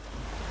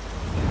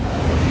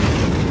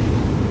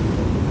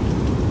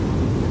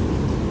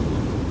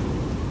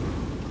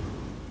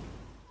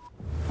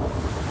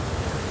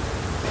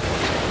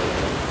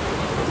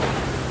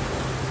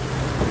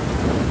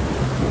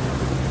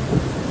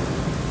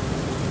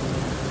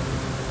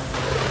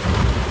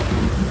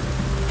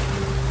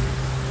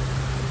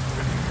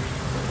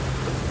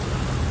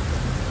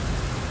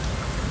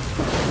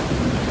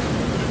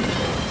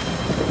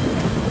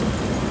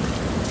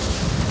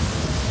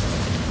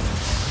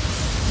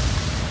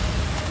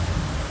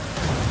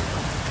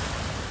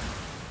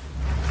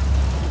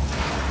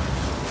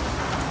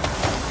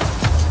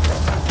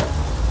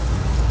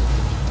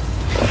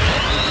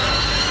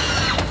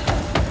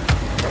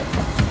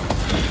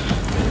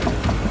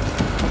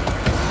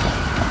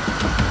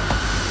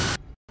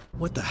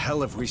 What the hell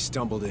have we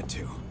stumbled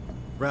into?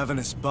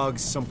 Ravenous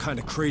bugs, some kind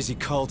of crazy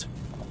cult?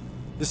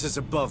 This is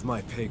above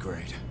my pay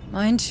grade.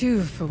 Mine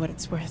too, for what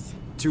it's worth.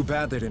 Too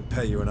bad they didn't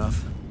pay you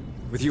enough.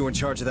 With you in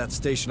charge of that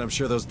station, I'm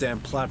sure those damn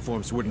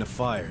platforms wouldn't have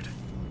fired.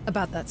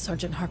 About that,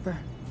 Sergeant Harper.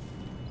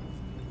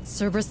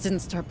 Cerberus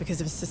didn't start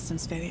because of a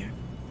systems failure.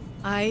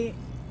 I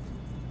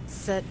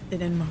set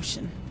it in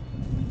motion.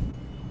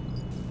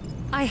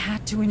 I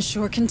had to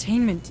ensure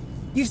containment.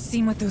 You've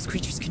seen what those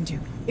creatures can do.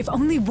 If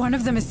only one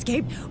of them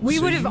escaped, we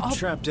would have all—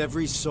 trapped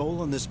every soul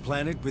on this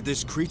planet with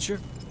this creature?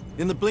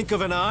 In the blink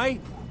of an eye?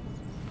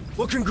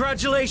 Well,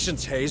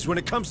 congratulations, Hayes, when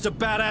it comes to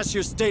badass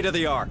you're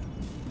state-of-the-art.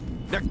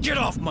 Now get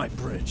off my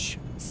bridge!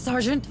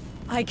 Sergeant,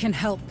 I can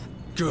help.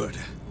 Good.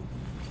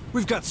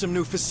 We've got some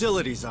new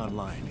facilities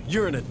online.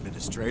 You're an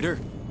administrator.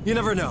 You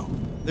never know.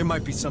 There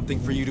might be something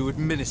for you to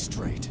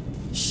administrate.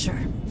 Sure.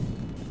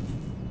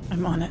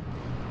 I'm on it.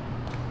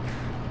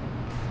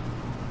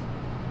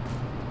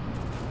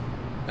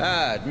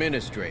 Ah,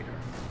 Administrator.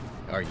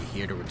 Are you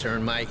here to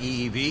return my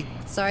EEV?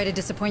 Sorry to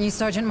disappoint you,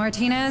 Sergeant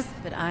Martinez,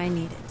 but I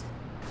need it.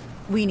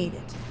 We need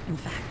it, in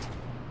fact.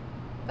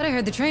 But I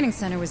heard the training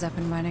center was up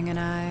and running, and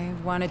I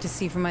wanted to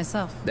see for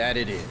myself. That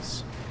it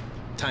is.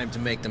 Time to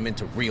make them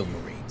into real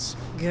Marines.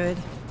 Good,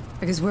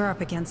 because we're up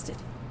against it.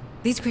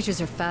 These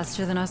creatures are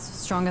faster than us,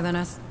 stronger than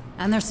us,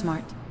 and they're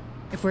smart.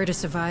 If we're to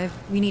survive,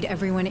 we need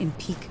everyone in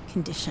peak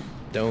condition.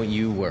 Don't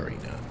you worry,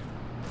 now.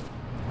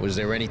 Was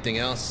there anything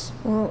else?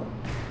 Well,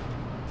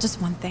 just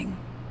one thing.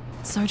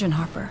 Sergeant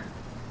Harper.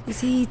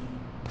 Does he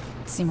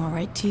seem all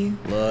right to you?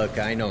 Look,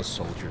 I know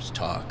soldiers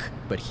talk,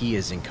 but he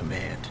is in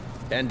command.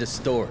 End of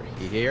story,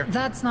 you hear?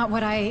 That's not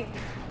what I...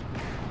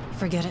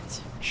 Forget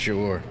it.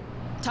 Sure.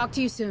 Talk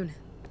to you soon.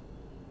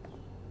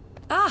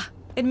 Ah,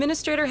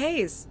 Administrator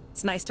Hayes.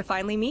 It's nice to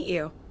finally meet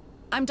you.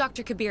 I'm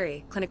Dr.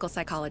 Kabiri, clinical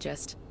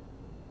psychologist.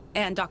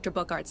 And Dr.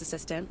 Bookard's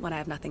assistant when I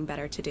have nothing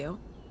better to do.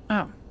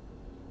 Oh.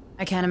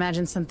 I can't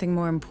imagine something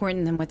more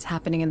important than what's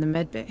happening in the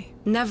medbay.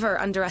 Never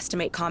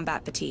underestimate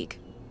combat fatigue.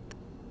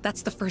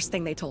 That's the first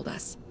thing they told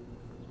us.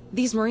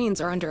 These Marines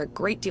are under a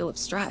great deal of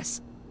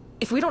stress.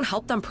 If we don't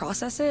help them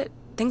process it,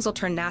 things will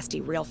turn nasty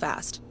real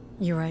fast.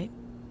 You're right.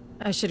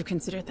 I should have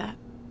considered that.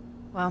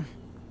 Well,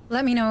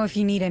 let me know if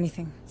you need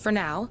anything. For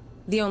now,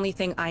 the only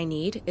thing I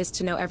need is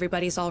to know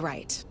everybody's all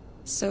right.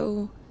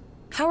 So,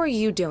 how are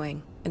you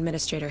doing,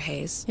 Administrator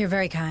Hayes? You're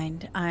very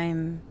kind.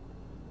 I'm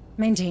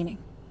maintaining.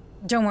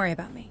 Don't worry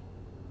about me.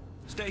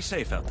 Stay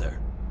safe out there.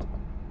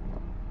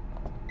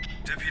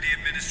 Deputy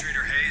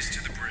Administrator Hayes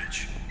to the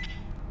bridge.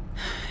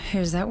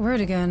 Here's that word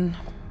again.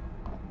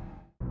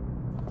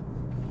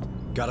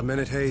 Got a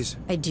minute, Hayes?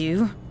 I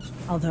do.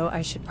 Although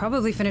I should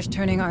probably finish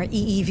turning our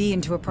EEV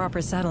into a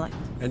proper satellite.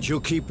 And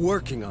you'll keep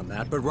working on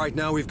that, but right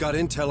now we've got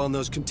intel on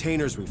those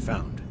containers we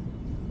found.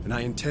 And I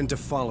intend to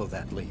follow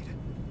that lead.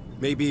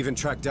 Maybe even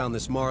track down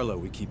this Marlowe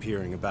we keep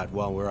hearing about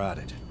while we're at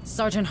it.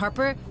 Sergeant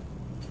Harper,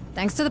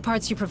 Thanks to the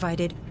parts you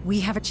provided, we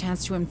have a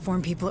chance to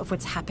inform people of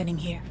what's happening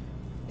here.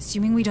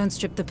 Assuming we don't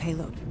strip the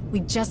payload, we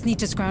just need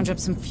to scrounge up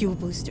some fuel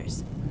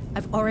boosters.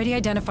 I've already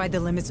identified the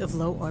limits of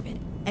low orbit,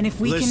 and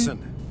if we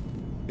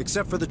Listen,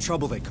 except for the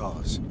trouble they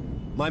cause,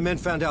 my men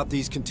found out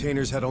these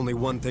containers had only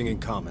one thing in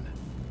common.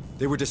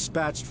 They were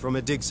dispatched from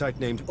a dig site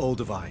named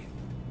Olduvai.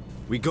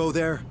 We go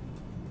there,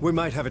 we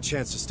might have a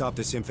chance to stop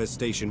this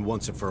infestation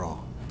once and for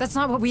all. That's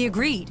not what we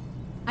agreed.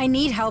 I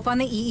need help on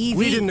the EEV.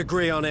 We didn't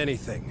agree on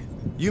anything.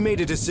 You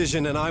made a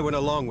decision and I went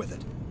along with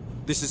it.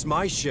 This is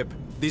my ship,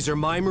 these are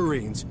my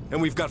Marines,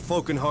 and we've got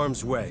folk in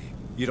harm's way.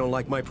 You don't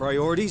like my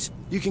priorities?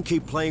 You can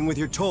keep playing with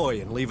your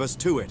toy and leave us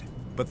to it.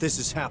 But this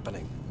is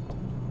happening.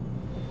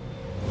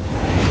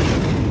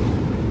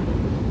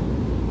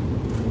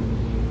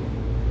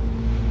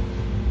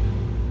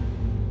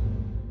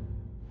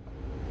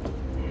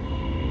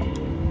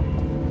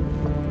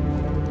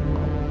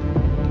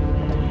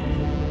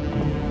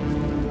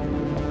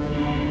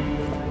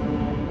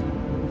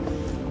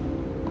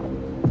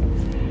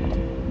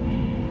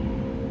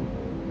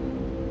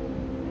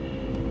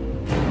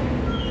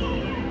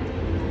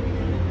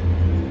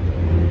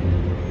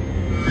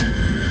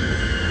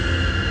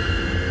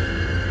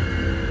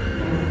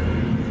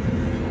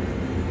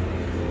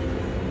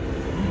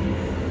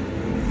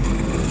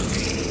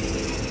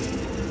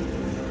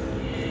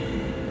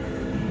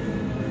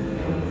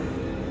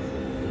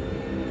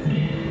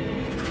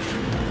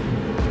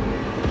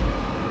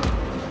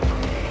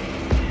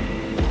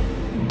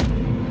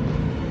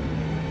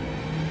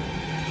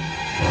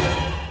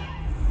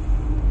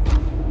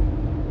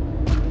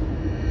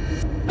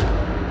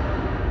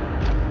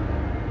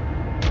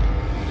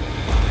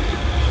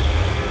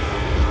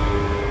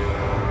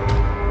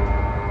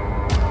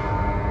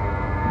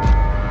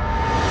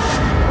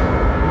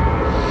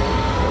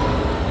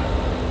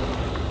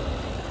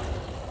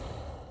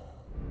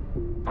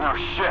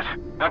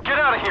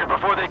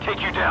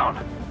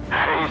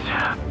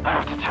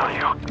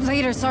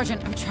 Later,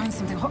 Sergeant. I'm trying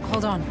something.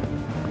 Hold on.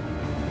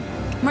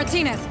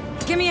 Martinez,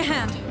 give me a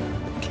hand.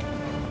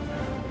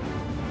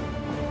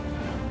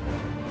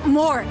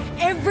 More.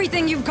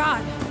 Everything you've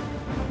got.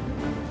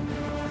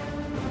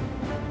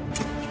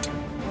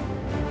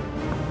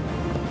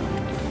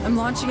 I'm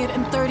launching it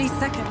in 30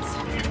 seconds.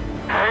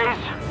 Hayes?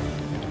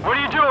 What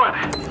are you doing?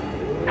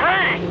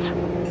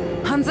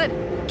 Hayes!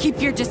 Hunzit,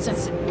 keep your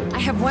distance. I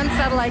have one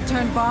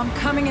satellite-turned bomb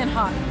coming in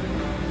hot.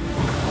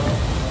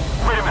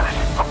 Wait a minute.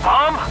 A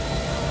bomb?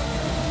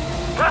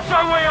 That's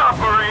our way out,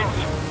 Marines!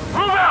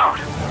 Move out!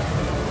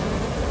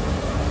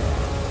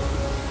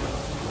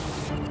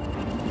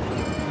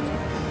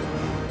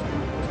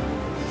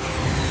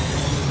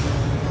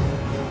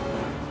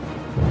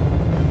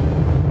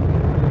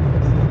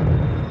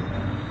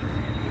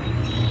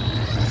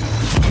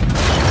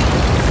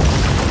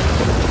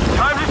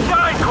 Time to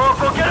shine,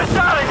 Corporal! Get us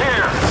out of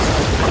here!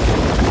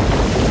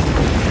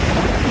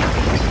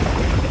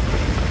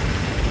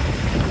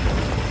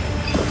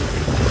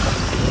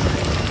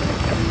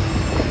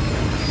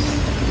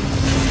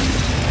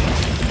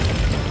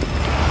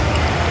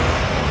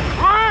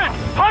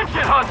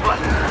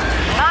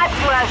 My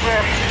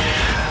pleasure.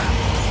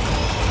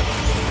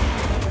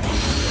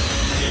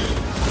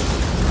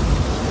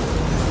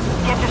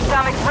 Get your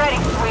stomachs ready,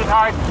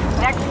 sweetheart.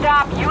 Next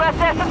stop,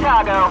 USS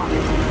Otago.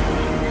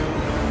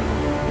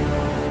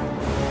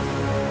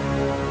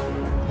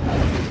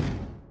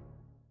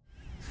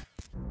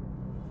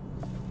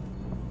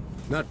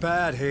 Not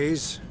bad,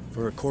 Hayes,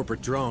 for a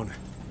corporate drone.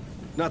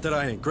 Not that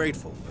I ain't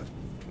grateful, but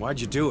why'd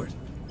you do it?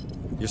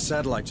 Your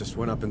satellite just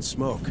went up in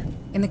smoke.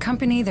 In the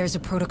company, there's a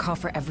protocol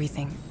for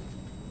everything.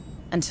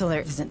 Until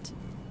there isn't.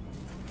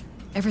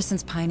 Ever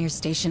since Pioneer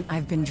Station,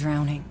 I've been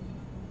drowning.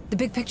 The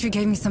big picture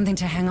gave me something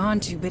to hang on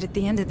to, but at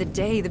the end of the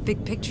day, the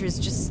big picture is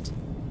just...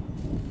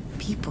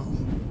 people.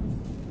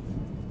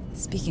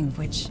 Speaking of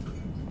which,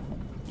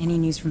 any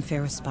news from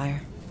Pharaoh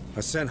Spire?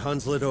 I sent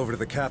Hunslet over to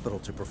the capital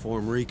to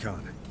perform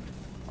recon.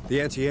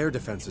 The anti-air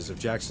defenses of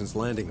Jackson's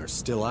Landing are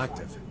still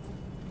active.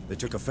 They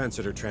took offense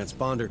at her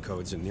transponder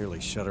codes and nearly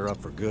shut her up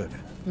for good.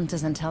 It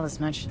doesn't tell us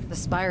much. The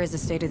Spire is a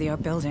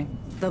state-of-the-art building.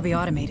 They'll be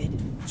automated.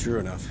 Sure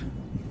enough.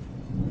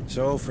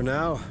 So, for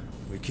now,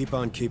 we keep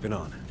on keeping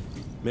on.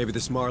 Maybe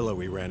this Marlowe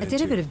we ran into... I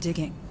did a bit of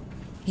digging.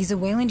 He's a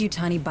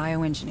Weyland-Yutani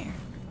bioengineer.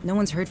 No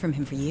one's heard from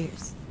him for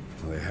years.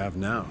 Well, they have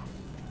now.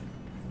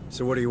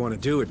 So what do you want to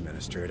do,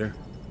 Administrator?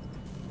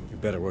 We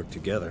better work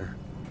together.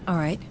 All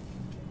right.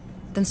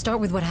 Then start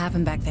with what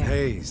happened back there.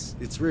 Hayes,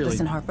 it's really...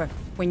 Listen, Harper,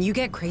 when you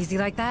get crazy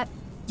like that,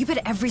 you put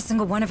every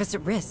single one of us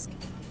at risk.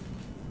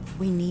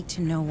 We need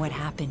to know what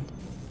happened.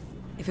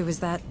 If it was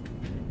that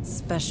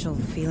special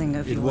feeling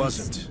of yours... It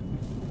wasn't.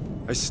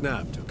 I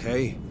snapped,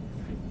 okay?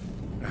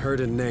 I heard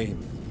a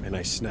name, and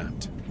I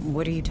snapped.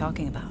 What are you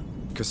talking about?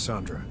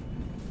 Cassandra.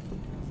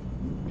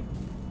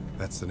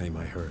 That's the name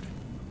I heard.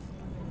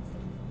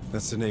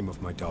 That's the name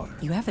of my daughter.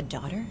 You have a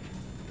daughter?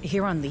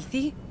 Here on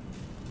Lethe?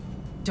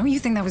 Don't you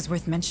think that was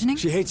worth mentioning?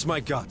 She hates my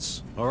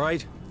guts, all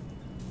right?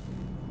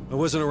 I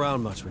wasn't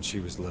around much when she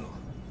was little.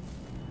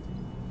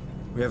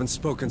 We haven't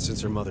spoken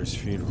since her mother's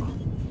funeral.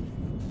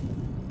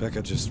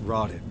 Becca just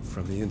rotted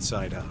from the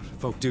inside out.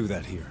 Folk do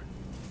that here.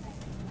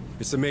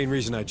 It's the main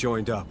reason I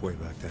joined up way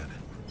back then.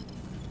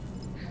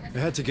 I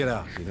had to get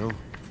out, you know?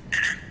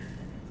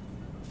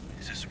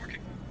 Is this working?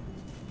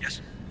 Yes?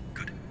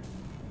 Good.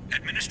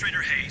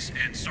 Administrator Hayes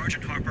and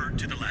Sergeant Harper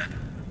to the lab.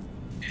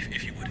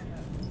 If you would.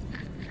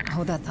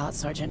 Hold that thought,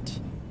 Sergeant.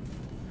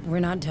 We're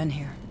not done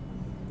here.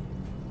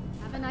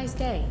 Have a nice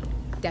day,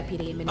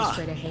 Deputy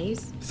Administrator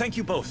Hayes. Thank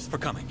you both for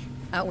coming.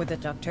 Out with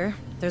it, Doctor.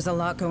 There's a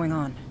lot going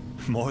on.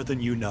 More than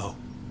you know.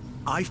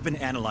 I've been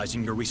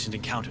analyzing your recent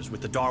encounters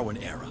with the Darwin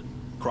era,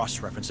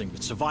 cross-referencing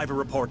with survivor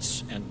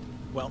reports, and,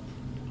 well,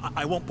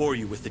 I won't bore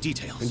you with the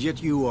details. And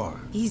yet you are.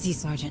 Easy,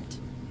 Sergeant.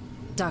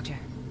 Doctor,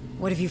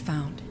 what have you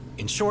found?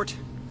 In short,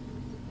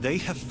 they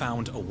have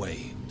found a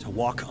way to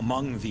walk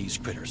among these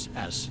critters,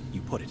 as you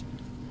put it.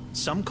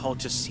 Some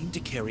cultists seem to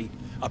carry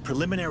a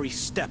preliminary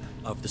step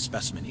of the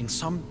specimen in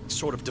some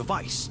sort of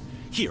device,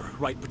 here,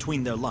 right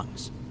between their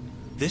lungs.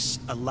 This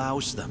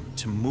allows them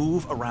to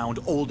move around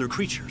older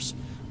creatures,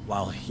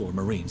 while your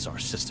Marines are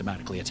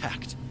systematically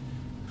attacked.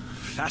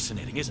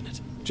 Fascinating, isn't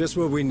it? Just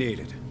what we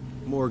needed.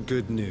 More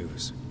good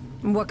news.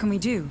 What can we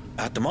do?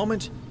 At the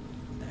moment,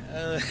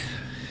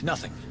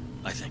 nothing,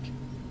 I think.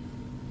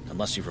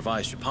 Unless you've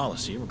revised your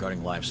policy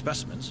regarding live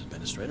specimens,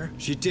 Administrator.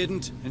 She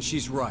didn't, and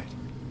she's right.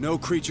 No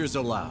creatures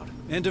allowed.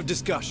 End of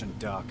discussion,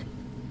 Doc.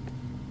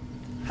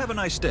 Have a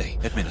nice day,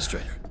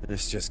 Administrator.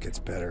 This just gets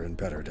better and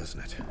better, doesn't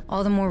it?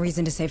 All the more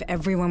reason to save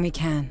everyone we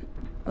can.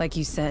 Like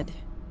you said.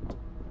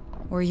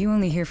 Or are you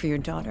only here for your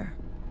daughter?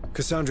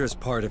 Cassandra's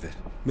part of it.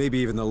 Maybe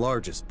even the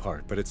largest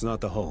part, but it's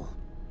not the whole.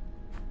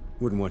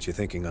 Wouldn't want you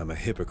thinking I'm a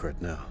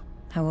hypocrite now.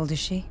 How old is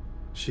she?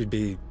 She'd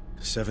be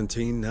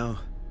 17 now.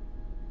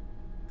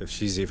 If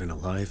she's even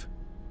alive.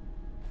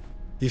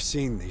 You've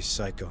seen these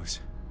psychos.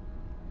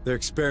 They're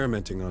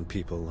experimenting on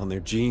people, on their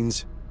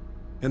genes.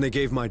 And they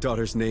gave my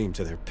daughter's name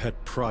to their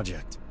pet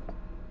project.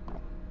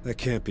 That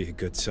can't be a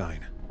good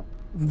sign.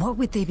 What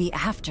would they be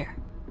after?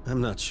 I'm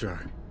not sure.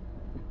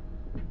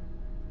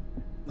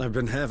 I've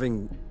been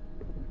having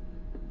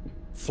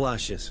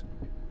flashes.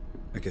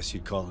 I guess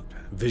you'd call it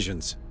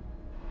visions.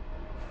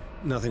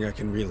 Nothing I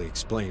can really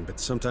explain,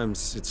 but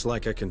sometimes it's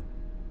like I can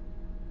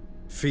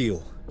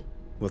feel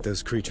what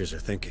those creatures are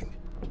thinking.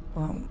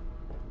 Well,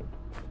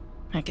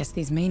 I guess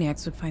these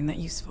maniacs would find that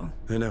useful.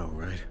 I know,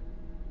 right?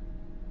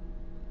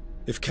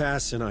 If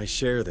Cass and I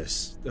share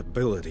this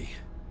ability,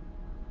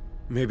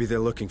 maybe they're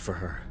looking for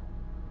her.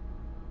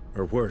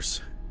 Or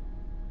worse,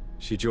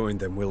 she joined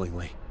them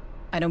willingly.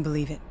 I don't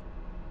believe it.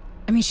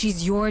 I mean,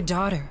 she's your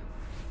daughter.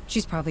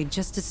 She's probably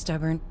just as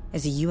stubborn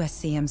as a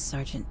USCM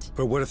sergeant.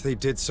 But what if they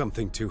did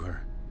something to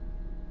her?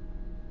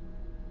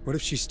 What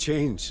if she's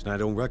changed and I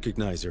don't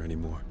recognize her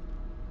anymore?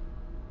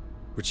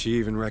 Would she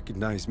even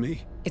recognize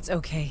me? It's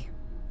okay.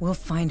 We'll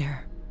find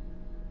her.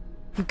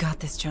 You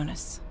got this,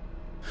 Jonas.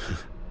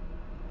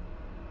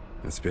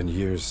 It's been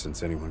years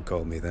since anyone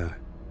called me that.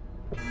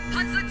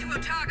 Hunslet to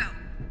Otago.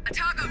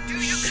 Otago, do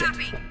you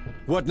copy?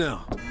 What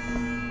now?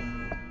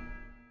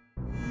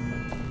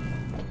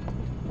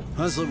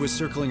 Hunslet was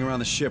circling around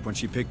the ship when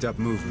she picked up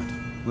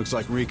movement. Looks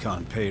like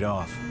recon paid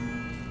off.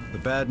 The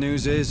bad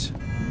news is,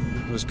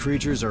 those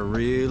creatures are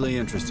really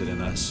interested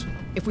in us.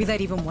 If we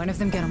let even one of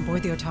them get on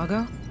board the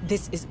Otago,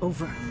 this is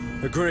over.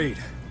 Agreed.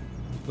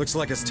 Looks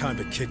like it's time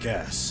to kick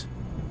ass.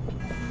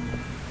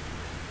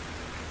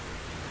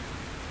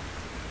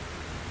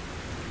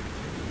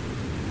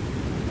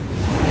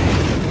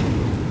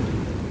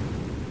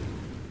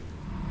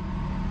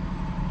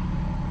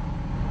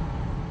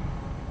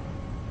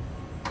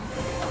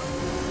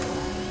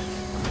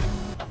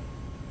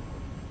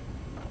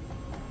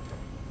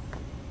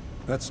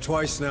 That's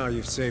twice now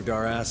you've saved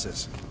our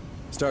asses.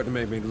 Starting to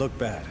make me look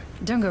bad.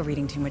 Don't go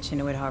reading too much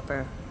into it,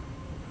 Harper.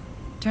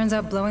 Turns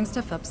out blowing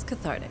stuff up's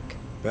cathartic.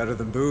 Better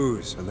than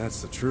booze, and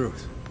that's the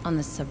truth. On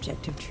the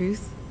subject of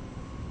truth,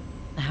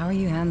 how are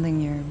you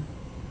handling your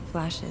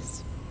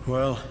flashes?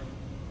 Well,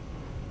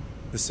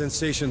 the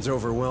sensation's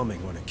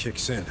overwhelming when it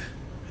kicks in,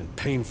 and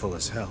painful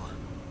as hell.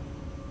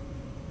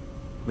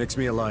 Makes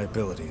me a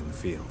liability in the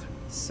field.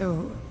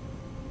 So,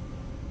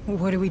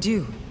 what do we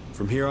do?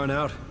 From here on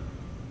out,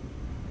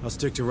 I'll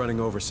stick to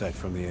running oversight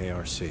from the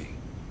ARC.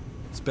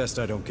 It's best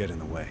I don't get in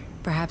the way.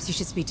 Perhaps you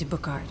should speak to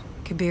Bookard,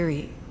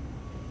 Kabiri,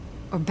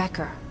 or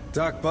Becker.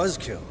 Doc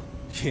Buzzkill?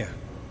 Yeah,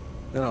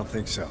 I don't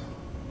think so.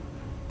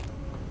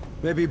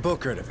 Maybe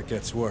Bookard if it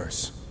gets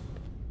worse.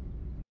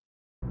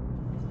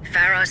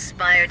 Pharaoh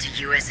Spire to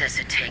USS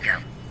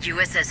Otago.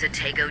 USS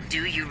Otago,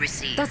 do you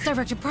receive? That's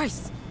Director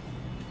Price.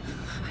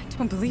 I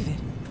don't believe it.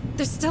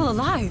 They're still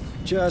alive.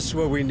 Just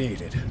what we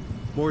needed.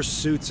 More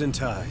suits and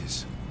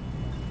ties.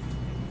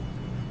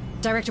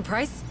 Director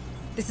Price,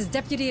 this is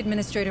Deputy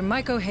Administrator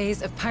Mike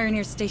O'Hayes of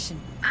Pioneer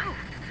Station. Oh.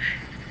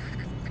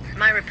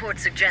 My report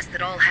suggests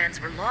that all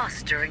hands were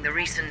lost during the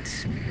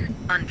recent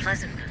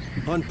unpleasantness.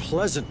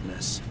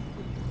 Unpleasantness?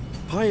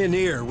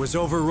 Pioneer was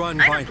overrun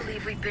by... I don't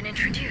believe we've been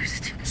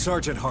introduced.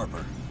 Sergeant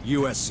Harper,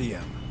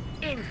 USCM.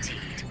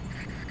 Indeed.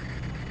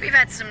 We've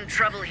had some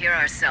trouble here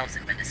ourselves,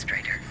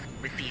 Administrator.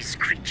 With these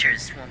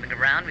creatures swarming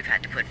around, we've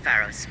had to put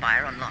Pharaoh's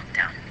Spire on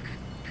lockdown.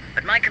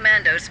 But my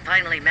commandos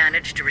finally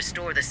managed to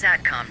restore the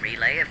SATCOM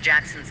relay of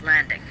Jackson's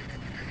Landing.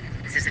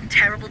 This is a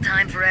terrible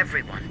time for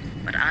everyone,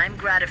 but I'm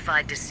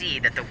gratified to see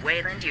that the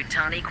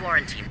Weyland-Yutani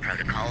quarantine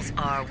protocols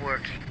are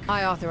working.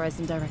 I authorized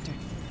them, Director.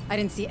 I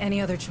didn't see any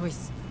other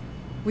choice.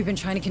 We've been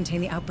trying to contain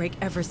the outbreak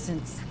ever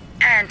since.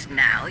 And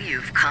now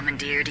you've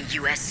commandeered a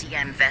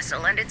USCM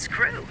vessel and its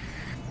crew.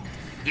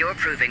 You're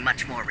proving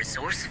much more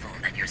resourceful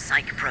than your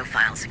psych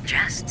profile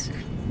suggests.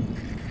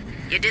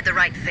 You did the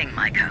right thing,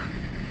 Maiko.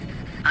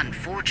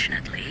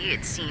 Unfortunately,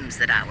 it seems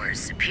that our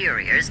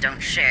superiors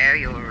don't share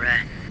your,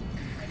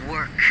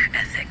 work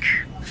ethic.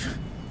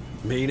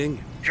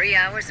 Meaning? 3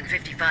 hours and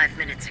 55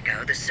 minutes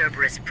ago, the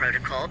Cerberus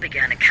Protocol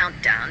began a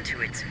countdown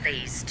to its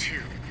Phase 2.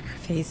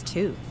 Phase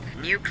 2?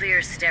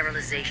 Nuclear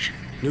sterilization.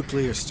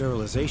 Nuclear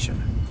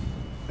sterilization?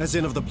 As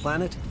in of the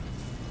planet?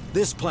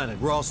 This planet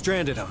we're all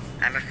stranded on.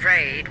 I'm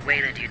afraid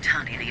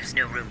Weyland-Yutani leaves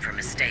no room for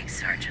mistakes,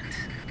 Sergeant.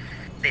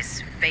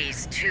 This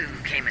Phase 2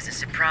 came as a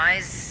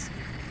surprise,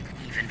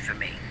 even for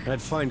me.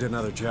 I'd find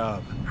another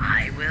job.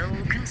 I will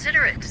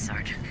consider it,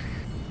 Sergeant.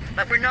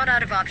 But we're not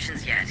out of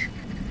options yet.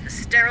 The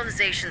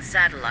sterilization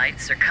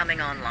satellites are coming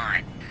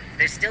online.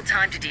 There's still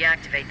time to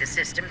deactivate the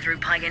system through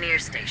Pioneer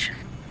Station.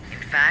 In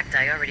fact,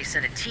 I already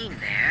sent a team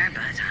there,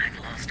 but I've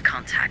lost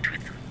contact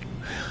with them.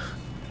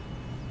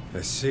 I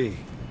see.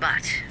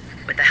 But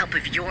with the help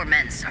of your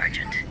men,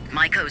 Sergeant,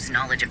 Maiko's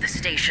knowledge of the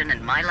station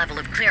and my level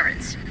of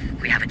clearance,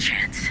 we have a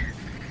chance.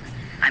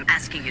 I'm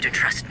asking you to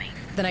trust me.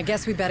 Then I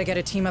guess we better get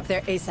a team up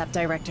there ASAP,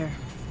 Director.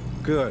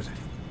 Good.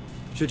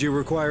 Should you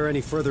require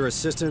any further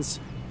assistance,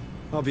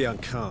 I'll be on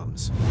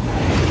comms.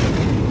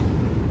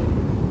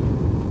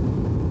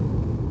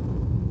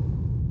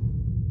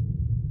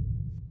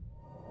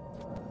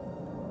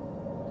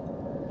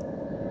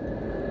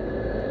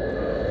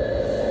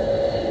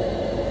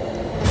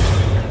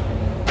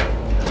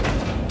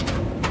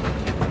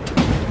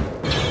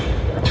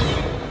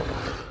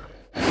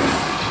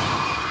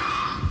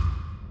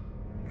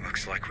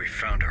 Looks like we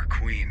found our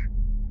queen.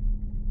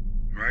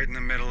 Right in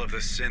the middle of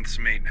the synth's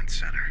maintenance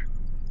center.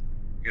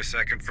 Guess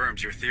that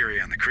confirms your theory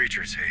on the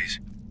creatures,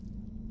 Hayes.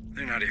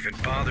 They're not even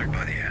bothered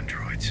by the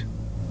androids.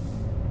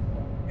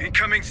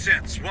 Incoming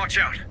synths, watch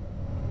out!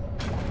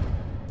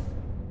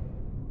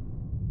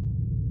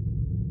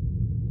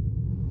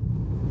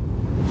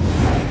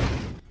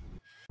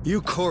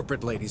 You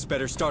corporate ladies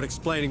better start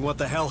explaining what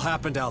the hell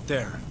happened out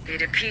there.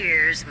 It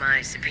appears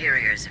my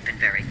superiors have been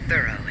very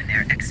thorough in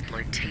their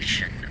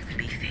exploitation of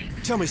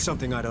Lethe. Tell me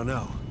something I don't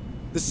know.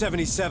 The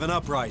 77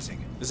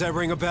 uprising. Does that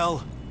ring a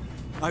bell?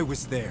 I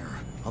was there.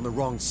 On the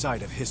wrong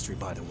side of history,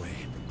 by the way.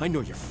 I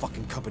know your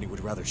fucking company would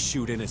rather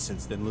shoot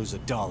innocents than lose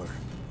 $1.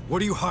 What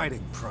are you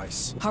hiding,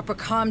 Price? Harper,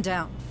 calm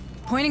down.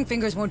 Pointing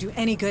fingers won't do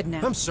any good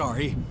now. I'm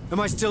sorry. Am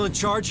I still in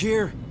charge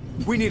here?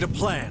 We need a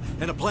plan,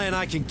 and a plan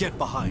I can get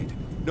behind.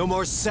 No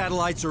more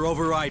satellites or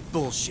override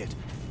bullshit.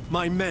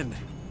 My men,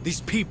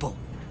 these people,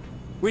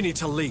 we need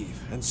to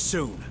leave, and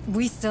soon.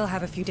 We still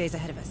have a few days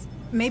ahead of us.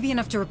 Maybe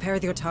enough to repair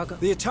the Otago.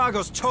 The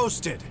Otago's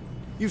toasted.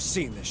 You've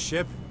seen this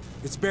ship.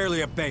 It's barely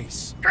a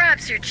base.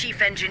 Perhaps your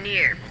chief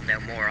engineer will know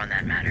more on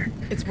that matter.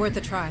 It's worth a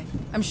try.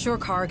 I'm sure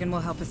Corrigan will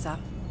help us out.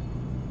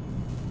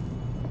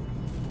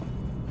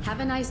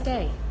 Have a nice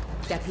day,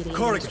 Deputy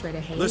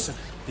Administrator Hayes. Listen,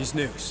 these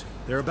news.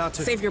 They're about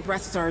to... Save your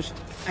breath, Sarge.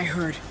 I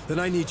heard.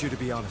 Then I need you to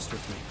be honest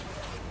with me.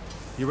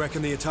 You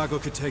reckon the Otago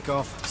could take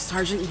off?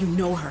 Sergeant, you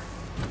know her.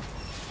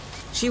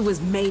 She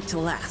was made to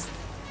last.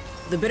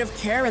 With a bit of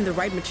care and the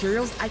right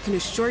materials, I can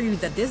assure you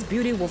that this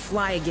beauty will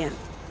fly again.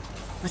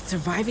 But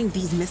surviving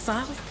these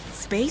missiles?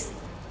 Space?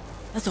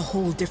 That's a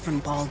whole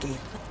different ballgame.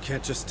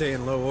 Can't just stay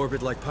in low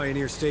orbit like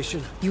Pioneer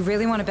Station? You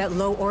really want to bet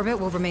low orbit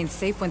will remain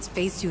safe once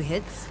Phase 2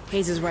 hits?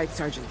 Hayes is right,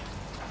 Sergeant.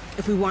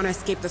 If we want to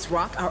escape this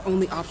rock, our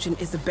only option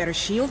is a better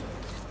shield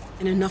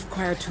and enough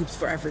cryotubes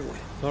for everyone.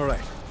 All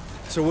right.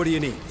 So what do you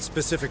need,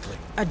 specifically?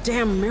 A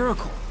damn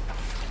miracle.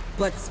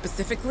 But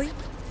specifically,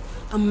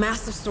 a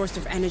massive source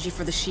of energy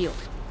for the shield.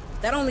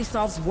 That only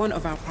solves one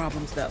of our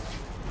problems, though.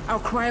 Our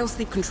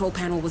cryo-sleep control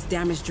panel was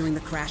damaged during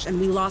the crash,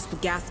 and we lost the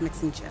gas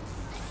mixing chip.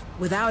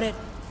 Without it,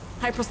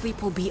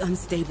 hypersleep will be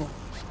unstable.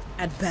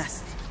 At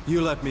best.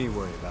 You let me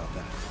worry about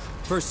that.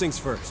 First things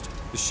first,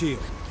 the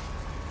shield.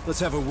 Let's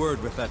have a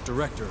word with that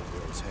director of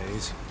yours,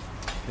 Hayes.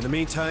 In the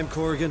meantime,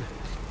 Corrigan,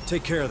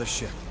 take care of the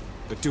ship.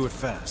 But do it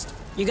fast.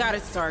 You got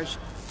it, Sarge.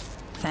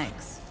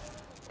 Thanks.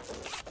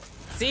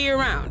 See you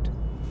around.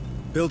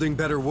 Building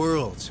better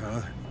worlds,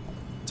 huh?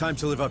 Time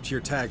to live up to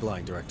your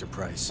tagline, Director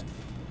Price.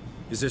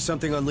 Is there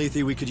something on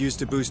Lethe we could use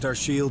to boost our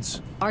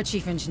shields? Our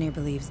chief engineer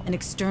believes an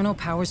external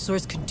power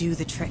source could do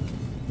the trick.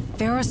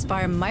 Pharaoh's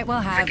Spire might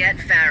well have... Forget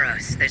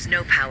Pharaoh's. There's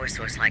no power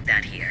source like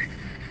that here.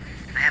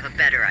 I have a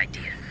better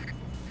idea.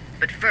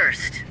 But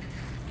first,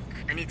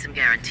 I need some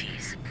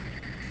guarantees.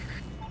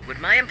 Would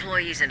my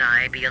employees and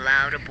I be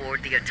allowed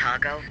aboard the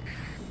Otago?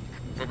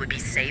 Will we be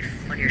safe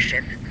on your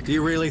ship? Do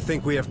you really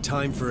think we have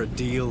time for a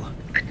deal?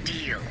 A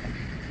deal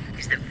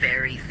is the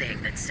very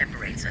thing that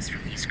separates us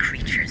from these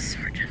creatures,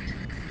 Sergeant.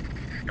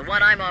 The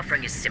one I'm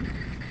offering is simple.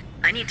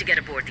 I need to get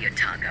aboard the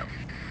Otago.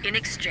 In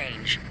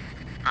exchange,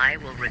 I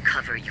will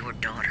recover your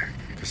daughter.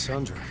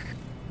 Cassandra.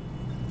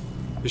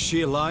 Is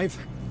she alive?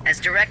 As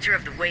director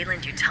of the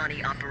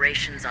Weyland-Yutani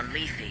operations on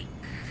Lethe,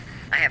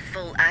 I have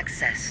full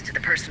access to the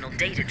personal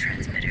data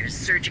transmitters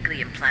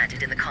surgically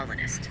implanted in the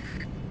colonist.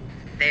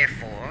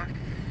 Therefore,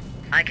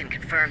 I can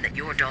confirm that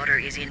your daughter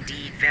is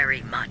indeed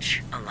very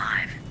much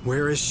alive.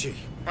 Where is she?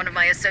 One of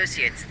my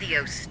associates,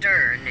 Theo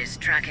Stern, is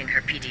tracking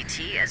her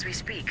PDT as we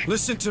speak.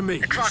 Listen to me.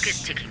 The clock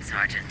is ticking,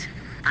 Sergeant.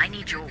 I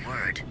need your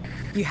word.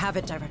 You have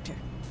it, Director.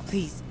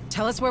 Please,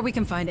 tell us where we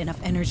can find enough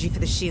energy for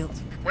the shield.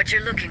 What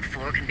you're looking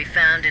for can be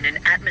found in an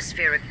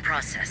atmospheric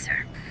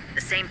processor.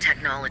 The same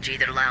technology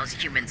that allows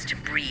humans to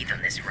breathe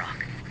on this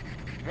rock.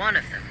 One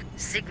of them,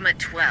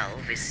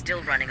 Sigma-12, is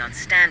still running on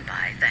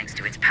standby thanks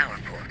to its power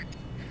core.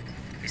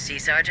 You see,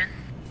 Sergeant?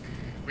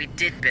 We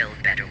did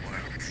build better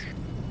worlds.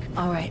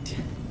 All right.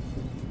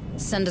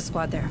 Send a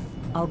squad there.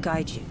 I'll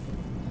guide you.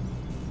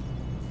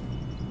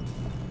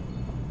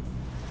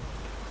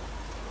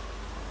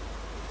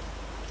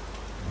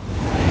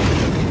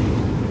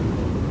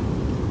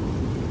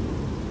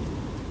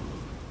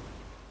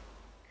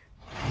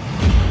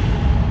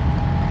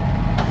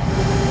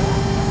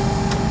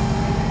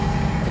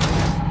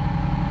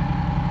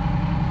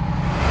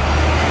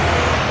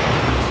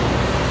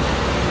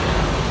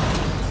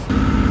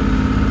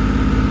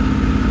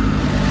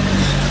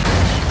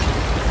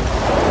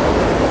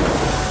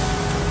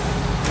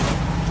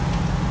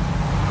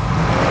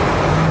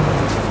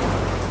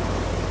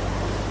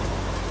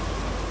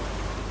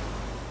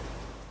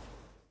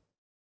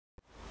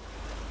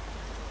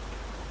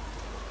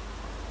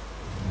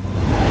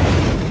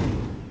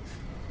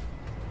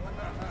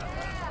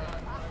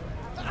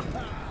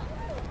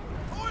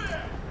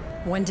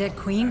 One dead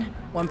queen,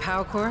 one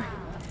power core.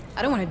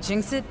 I don't want to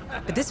jinx it,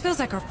 but this feels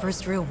like our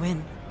first real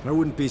win. I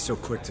wouldn't be so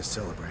quick to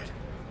celebrate.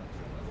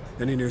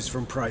 Any news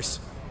from Price?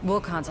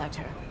 We'll contact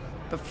her.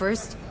 But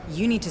first,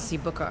 you need to see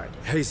Bookard.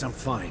 Hayes, I'm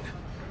fine.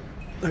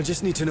 I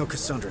just need to know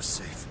Cassandra's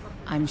safe.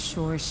 I'm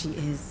sure she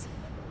is.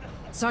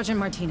 Sergeant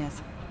Martinez,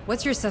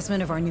 what's your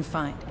assessment of our new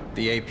find?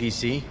 The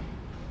APC?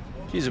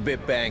 She's a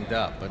bit banged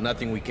up, but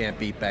nothing we can't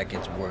beat back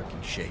into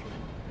working shape.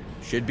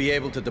 Should be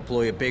able to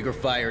deploy a bigger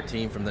fire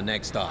team from the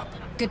next op.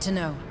 Good to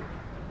know.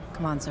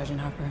 Come on, Sergeant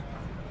Harper.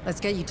 Let's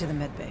get you to the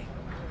medbay.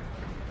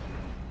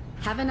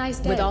 Have a nice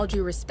day. With all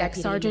due respect,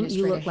 Deputy Sergeant,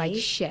 you look Administrator like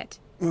Hayes. shit.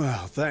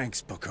 Well,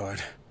 thanks, Bookard.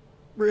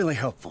 Really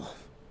helpful.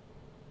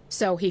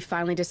 So he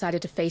finally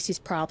decided to face his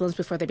problems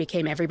before they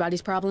became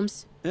everybody's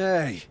problems?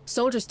 Hey.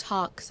 Soldiers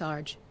talk,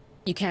 Sarge.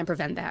 You can't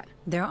prevent that.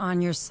 They're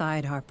on your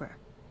side, Harper.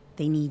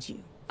 They need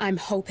you. I'm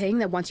hoping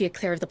that once you get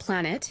clear of the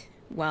planet,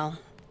 well,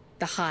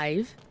 the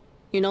Hive,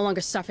 you no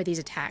longer suffer these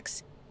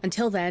attacks.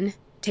 Until then,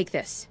 take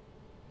this.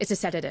 It's a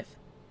sedative.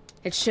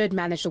 It should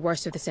manage the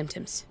worst of the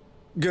symptoms.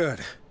 Good.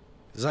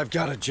 Because I've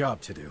got a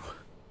job to do.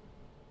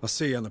 I'll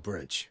see you on the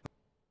bridge.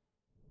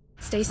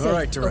 Stay safe, All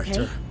right,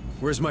 Director. okay?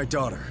 Where's my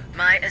daughter?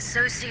 My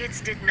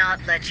associates did not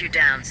let you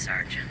down,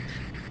 Sergeant.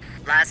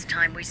 Last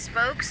time we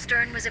spoke,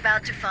 Stern was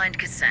about to find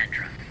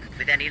Cassandra.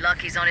 With any luck,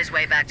 he's on his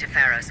way back to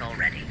Pharos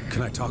already.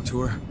 Can I talk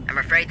to her? I'm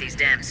afraid these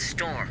damn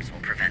storms will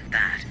prevent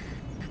that.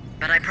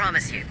 But I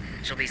promise you,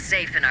 she'll be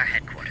safe in our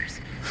headquarters.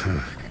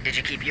 Did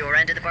you keep your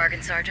end of the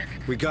bargain, Sergeant?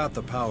 We got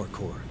the power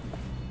core.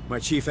 My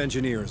chief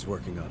engineer is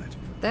working on it.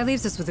 That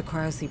leaves us with the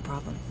cryosleep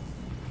problem.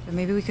 But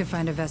maybe we could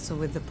find a vessel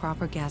with the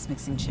proper gas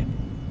mixing chip.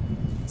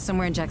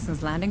 Somewhere in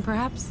Jackson's Landing,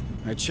 perhaps?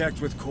 I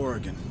checked with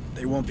Corrigan.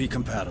 They won't be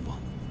compatible.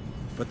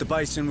 But the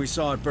Bison we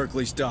saw at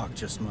Berkeley's dock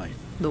just might.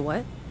 The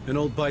what? An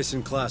old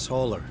Bison-class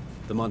hauler.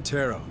 The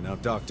Montero, now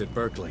docked at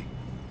Berkeley.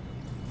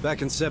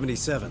 Back in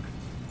 '77,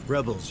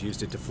 rebels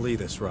used it to flee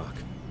this rock.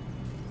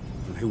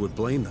 And who would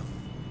blame them?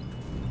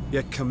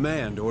 Yet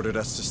Command ordered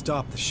us to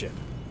stop the ship.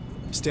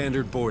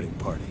 Standard boarding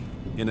party.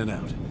 In and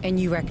out. And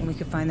you reckon we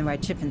could find the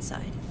right chip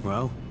inside?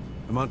 Well,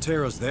 the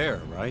Montero's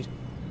there, right?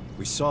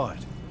 We saw it.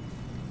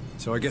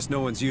 So I guess no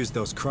one's used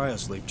those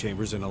cryosleep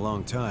chambers in a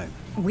long time.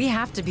 We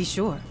have to be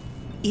sure.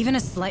 Even a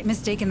slight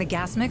mistake in the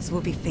gas mix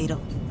will be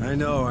fatal. I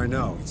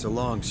know. It's a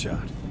long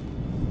shot.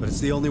 But it's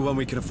the only one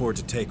we can afford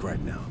to take right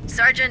now.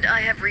 Sergeant,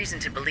 I have reason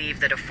to believe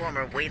that a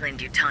former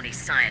Weyland-Yutani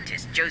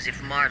scientist,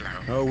 Joseph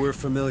Marlowe... Oh, we're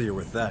familiar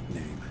with that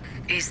name.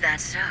 Is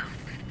that so?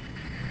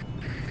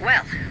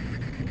 Well,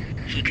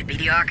 he could be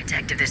the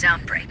architect of this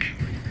outbreak.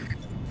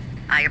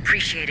 I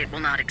appreciate it will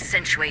not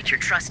accentuate your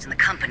trust in the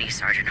company,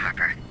 Sergeant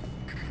Harper.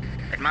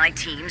 But my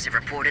teams have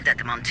reported that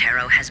the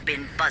Montero has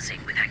been buzzing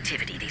with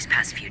activity these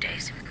past few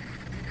days.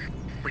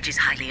 Which is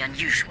highly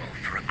unusual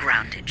for a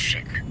grounded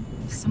ship.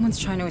 Someone's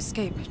trying to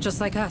escape,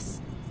 just like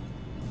us.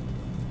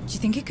 Do you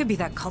think it could be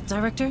that cult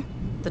director?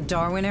 The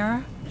Darwin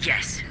era?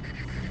 Yes.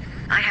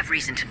 I have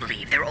reason to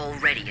believe they're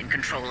already in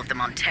control of the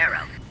Montero.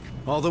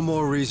 All the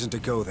more reason to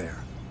go there.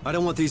 I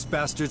don't want these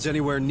bastards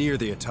anywhere near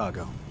the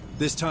Otago.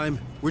 This time,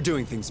 we're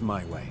doing things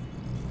my way.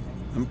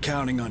 I'm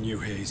counting on you,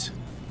 Hayes.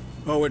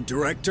 Oh, and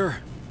Director?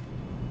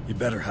 You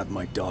better have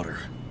my daughter.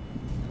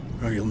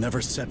 Or you'll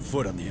never set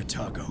foot on the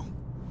Otago.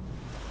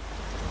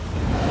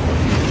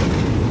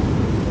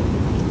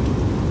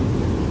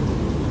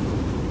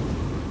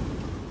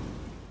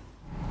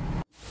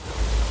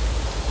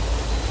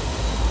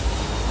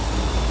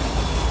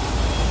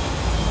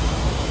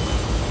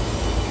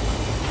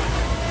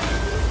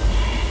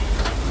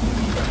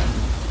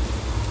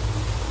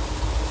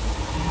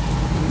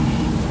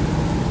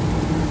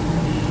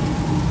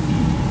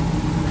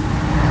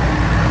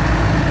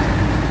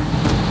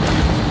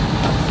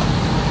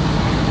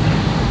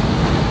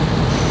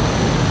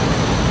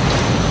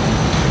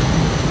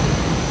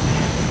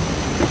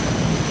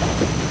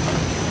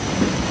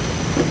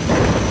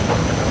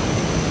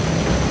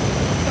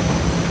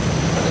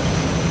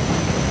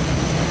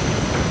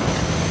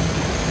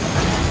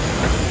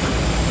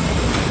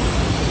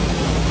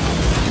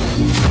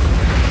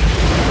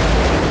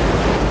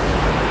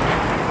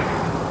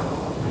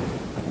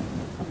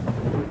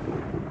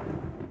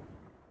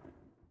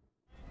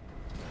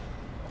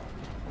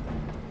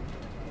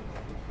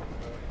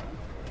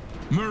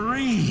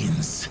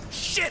 Marines!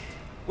 Shit!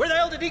 Where the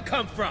hell did he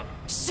come from?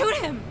 Shoot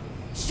him!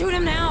 Shoot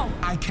him now!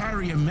 I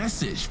carry a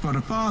message for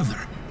the father.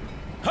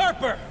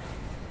 Harper!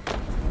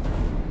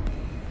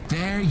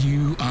 There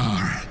you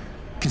are,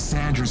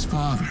 Cassandra's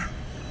father.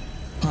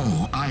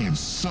 Oh, I am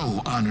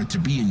so honored to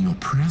be in your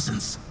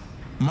presence.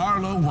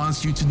 Marlowe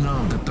wants you to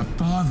know that the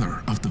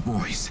father of the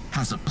voice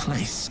has a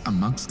place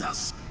amongst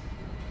us.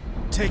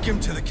 Take him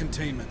to the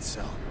containment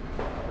cell.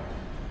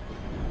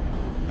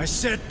 I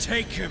said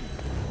take him!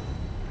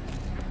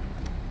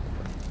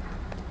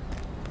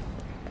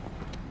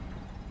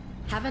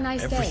 Have a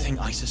nice day. Everything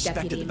I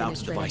suspected Deputy about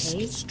the Administrator device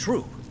Hayes. is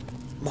true.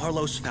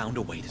 Marlowe's found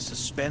a way to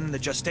suspend the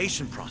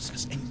gestation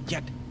process, and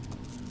yet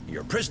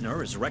your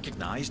prisoner is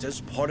recognized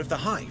as part of the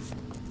hive.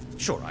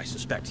 Sure, I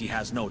suspect he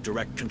has no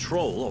direct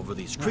control over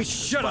these creatures.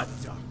 Shut up,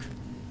 Doc.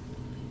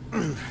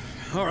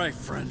 All right,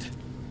 friend.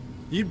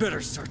 You'd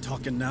better start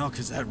talking now,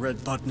 because that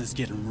red button is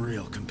getting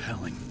real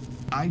compelling.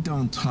 I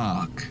don't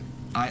talk.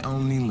 I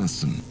only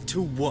listen.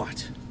 To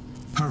what?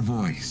 Her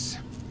voice.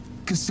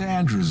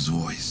 Cassandra's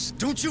voice.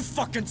 Don't you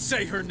fucking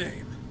say her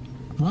name!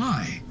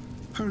 Why?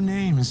 Her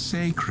name is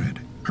sacred.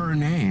 Her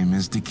name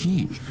is the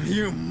key.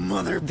 You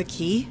mother... The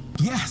key?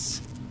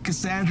 Yes.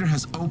 Cassandra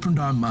has opened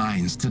our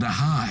minds to the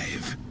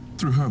hive.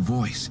 Through her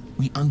voice,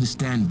 we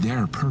understand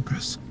their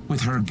purpose.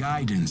 With her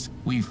guidance,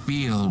 we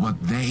feel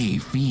what they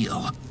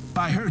feel.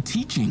 By her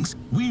teachings,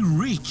 we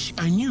reach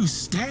a new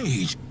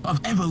stage of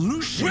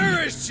evolution.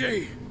 Where is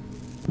she?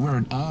 Where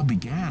it all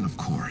began, of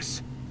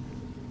course.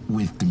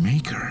 With the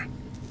Maker.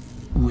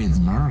 With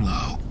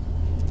Marlowe.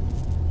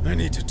 I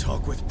need to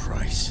talk with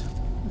Price.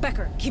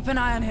 Becker, keep an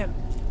eye on him.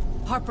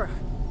 Harper,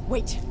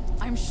 wait.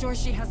 I'm sure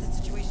she has the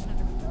situation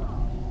under control.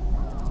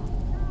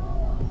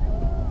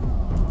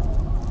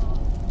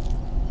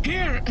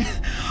 Here,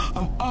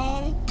 of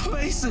all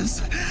places,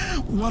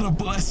 what a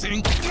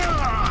blessing.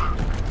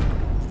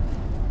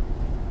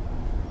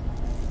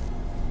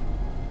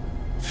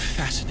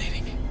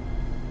 Fascinating.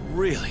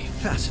 Really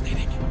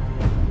fascinating.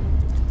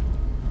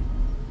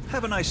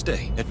 Have a nice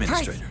day,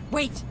 Administrator. Price,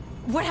 wait!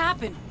 What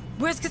happened?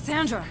 Where's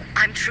Cassandra?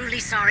 I'm truly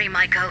sorry,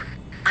 Maiko.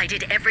 I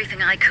did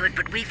everything I could,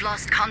 but we've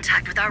lost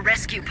contact with our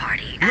rescue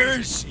party, and... Where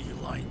is she, you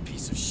lying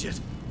piece of shit?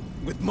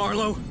 With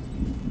Marlowe?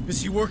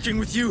 Is he working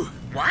with you?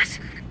 What?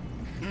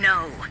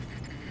 No.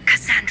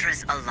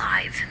 Cassandra's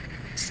alive.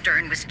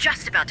 Stern was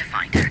just about to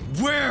find her.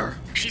 Where?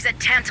 She's at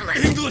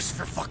Tantalus. English,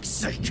 for fuck's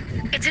sake!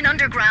 It's an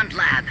underground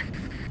lab.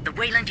 The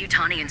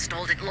Weyland-Yutani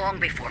installed it long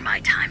before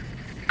my time.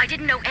 I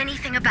didn't know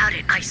anything about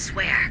it, I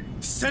swear.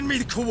 Send me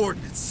the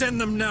coordinates. Send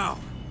them now.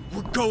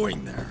 We're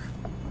going there.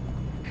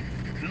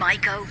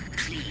 Maiko,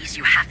 please,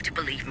 you have to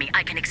believe me.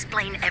 I can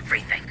explain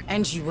everything.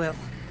 And you will.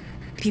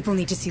 People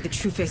need to see the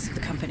true face of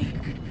the company.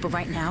 But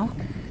right now,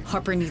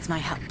 Harper needs my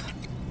help.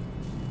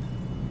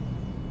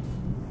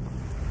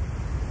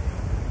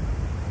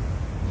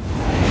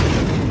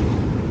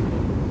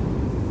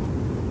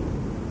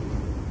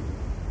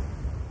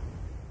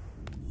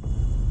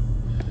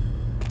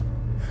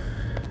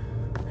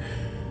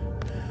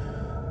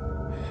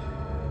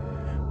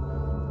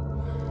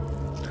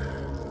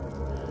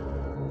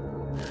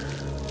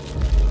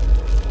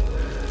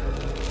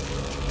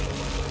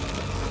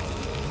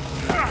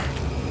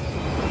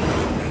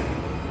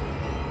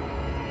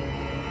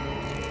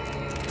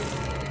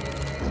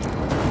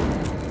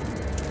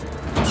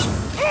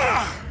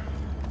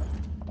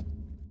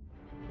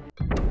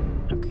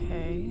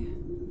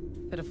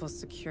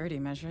 Security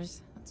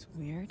measures. That's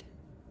weird.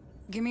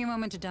 Give me a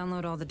moment to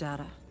download all the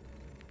data.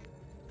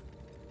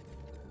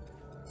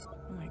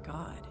 Oh my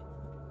god.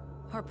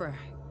 Harper,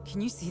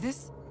 can you see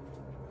this?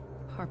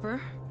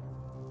 Harper?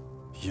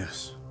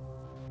 Yes,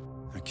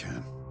 I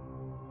can.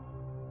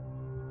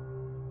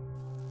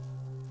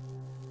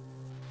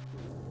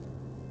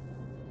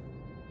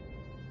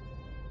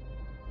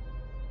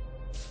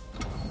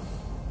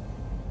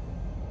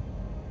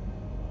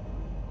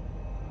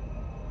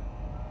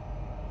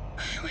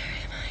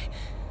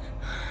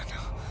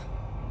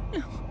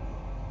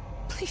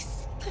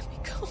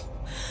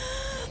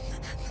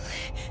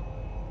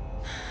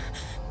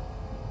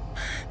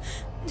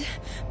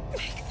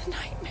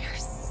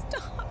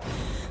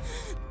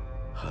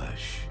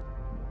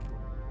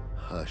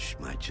 Hush,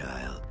 my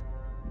child.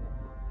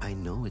 I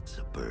know it's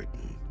a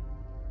burden,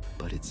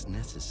 but it's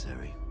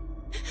necessary.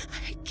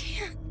 I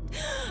can't.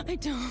 I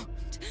don't.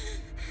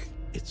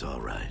 It's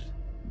all right.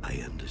 I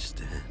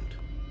understand.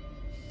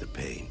 The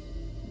pain.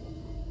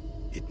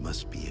 It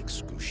must be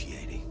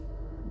excruciating.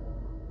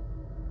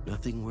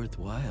 Nothing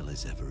worthwhile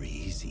is ever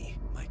easy,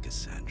 my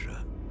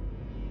Cassandra.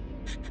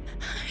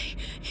 I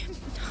am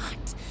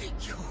not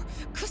your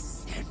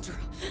Cassandra.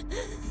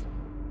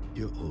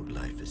 Your old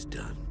life is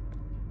done.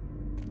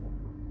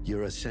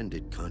 Your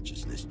ascended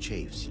consciousness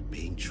chafes at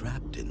being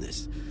trapped in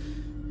this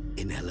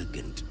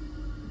inelegant,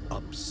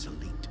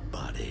 obsolete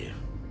body.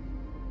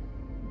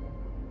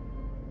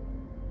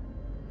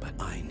 But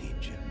I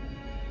need you.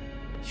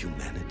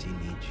 Humanity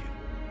needs you.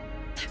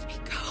 Let me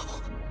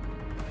go.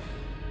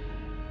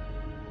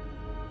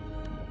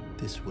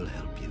 This will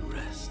help you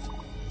rest.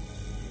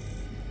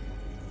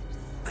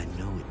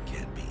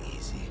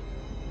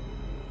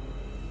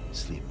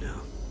 sleep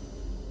now.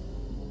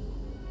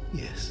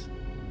 Yes.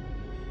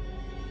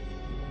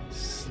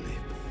 Sleep.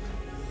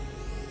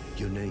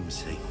 Your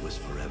namesake was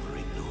forever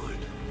ignored.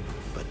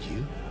 But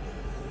you?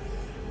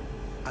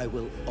 I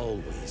will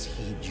always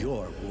heed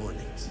your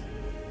warnings.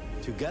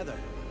 Together,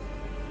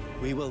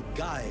 we will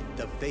guide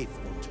the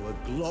faithful to a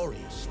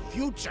glorious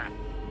future.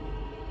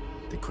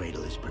 The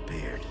cradle is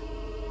prepared.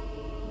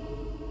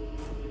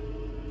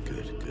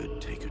 Good, good.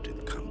 Take her to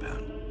the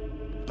compound.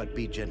 But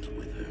be gentle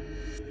with her.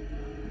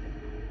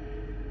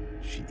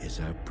 She is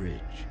our bridge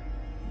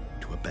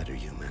to a better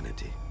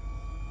humanity.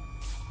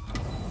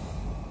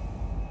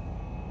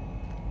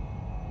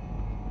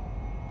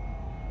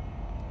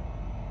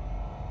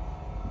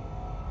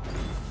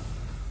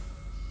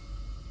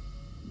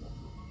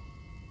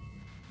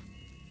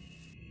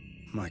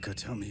 Micah,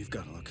 tell me you've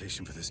got a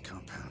location for this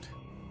compound.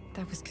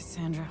 That was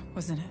Cassandra,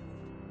 wasn't it?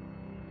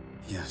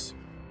 Yes.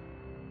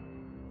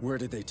 Where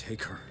did they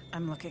take her?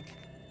 I'm looking.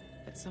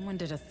 But someone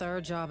did a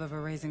thorough job of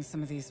erasing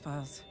some of these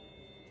files.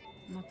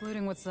 I'm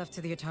uploading what's left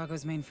to the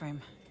Otago's mainframe.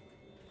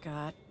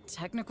 Got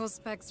technical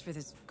specs for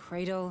this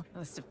cradle, a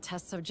list of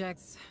test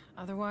subjects.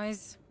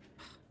 Otherwise,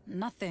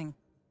 nothing.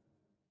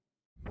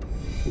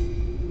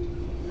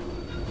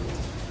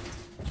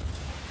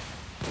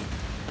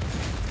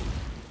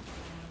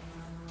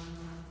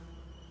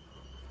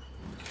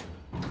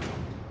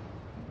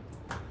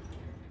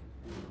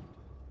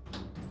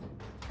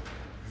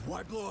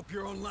 Why blow up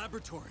your own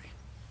laboratory?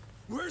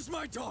 Where's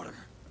my daughter?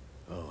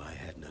 Oh, I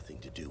had nothing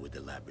to do with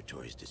the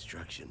laboratory's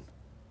destruction.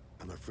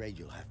 I'm afraid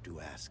you'll have to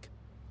ask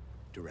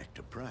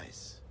Director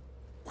Price.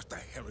 What the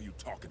hell are you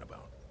talking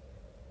about?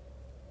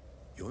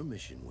 Your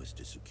mission was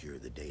to secure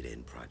the data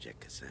in Project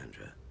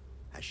Cassandra.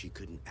 As she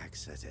couldn't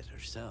access it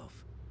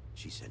herself,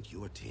 she sent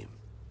your team.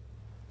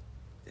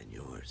 Then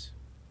yours.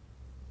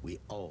 We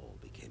all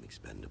became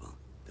expendable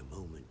the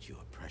moment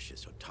your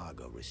precious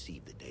Otago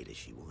received the data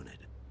she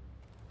wanted.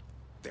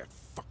 That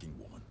fucking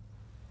woman.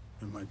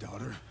 And my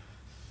daughter?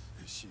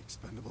 Is she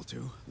expendable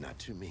too? Not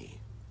to me.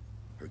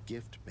 Her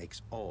gift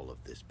makes all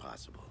of this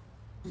possible.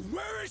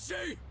 Where is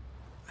she?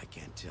 I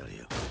can't tell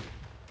you.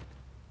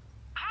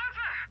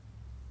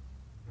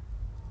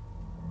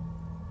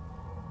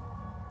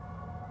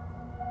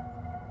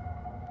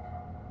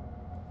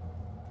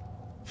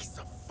 He's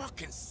a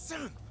fucking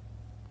son!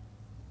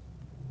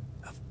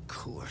 Of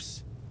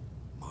course.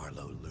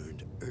 Marlowe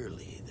learned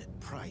early that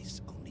Price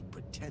only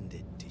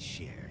pretended to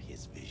share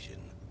his vision.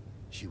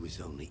 She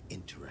was only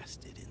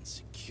interested in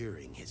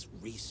securing his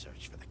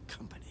research for the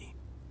company.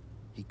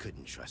 He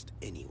couldn't trust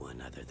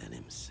anyone other than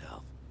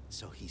himself,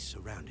 so he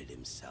surrounded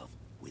himself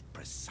with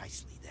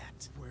precisely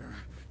that. Where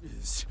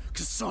is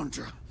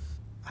Cassandra?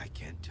 I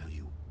can't tell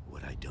you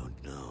what I don't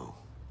know.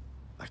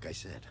 Like I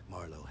said,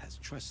 Marlowe has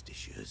trust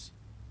issues.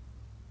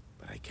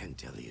 But I can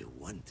tell you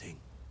one thing.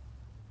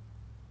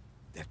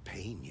 That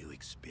pain you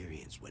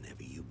experience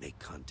whenever you make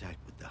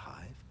contact with the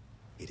Hive,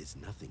 it is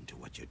nothing to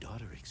what your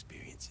daughter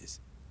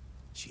experiences.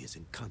 She is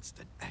in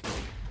constant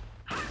action.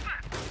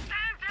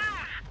 Stand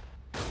down!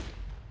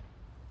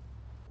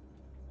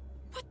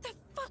 What the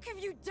fuck have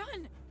you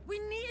done? We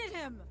needed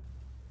him!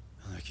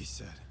 Like he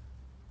said,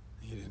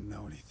 he didn't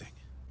know anything.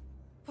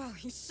 Well,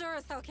 he sure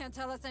as hell can't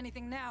tell us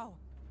anything now.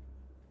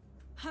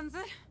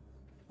 Hansa,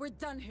 we're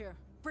done here.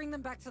 Bring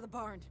them back to the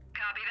barn.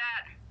 Copy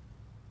that.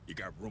 You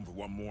got room for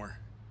one more?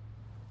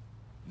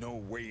 No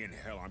way in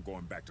hell I'm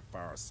going back to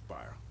Fire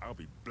Spire. I'll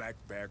be black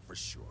bag for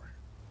sure.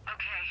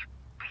 Okay,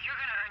 but you're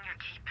gonna earn your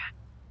keep.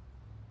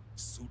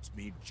 Suits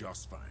me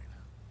just fine.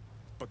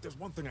 But there's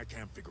one thing I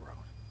can't figure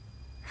out.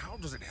 How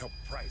does it help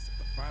Price if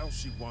the files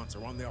she wants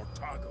are on the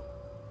Otago?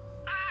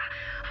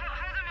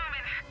 Hold a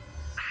moment.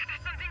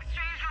 There's something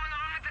strange going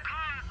on with the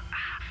comms.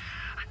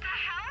 What the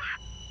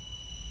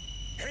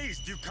hell? Hayes,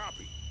 do you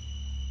copy?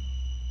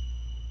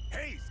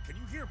 Hayes, can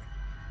you hear me?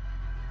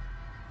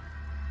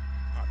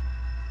 Harper,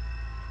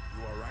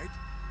 you all right?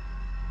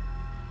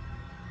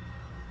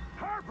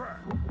 Harper!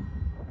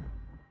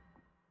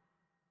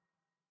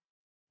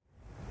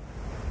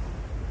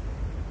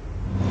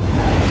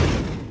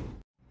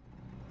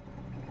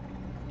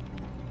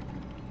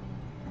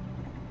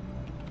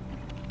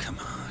 Come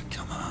on,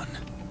 come on.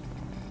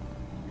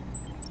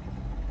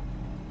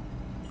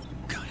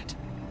 Got it.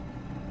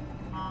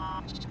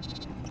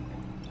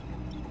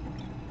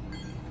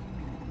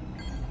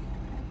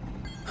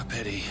 A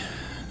pity.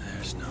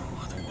 There's no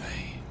other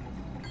way.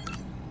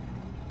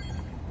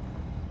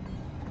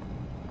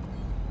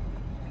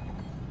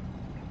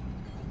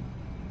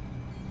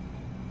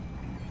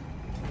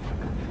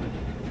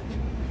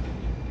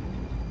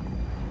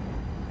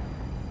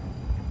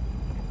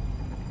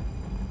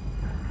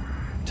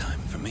 Time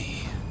for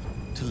me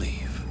to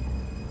leave.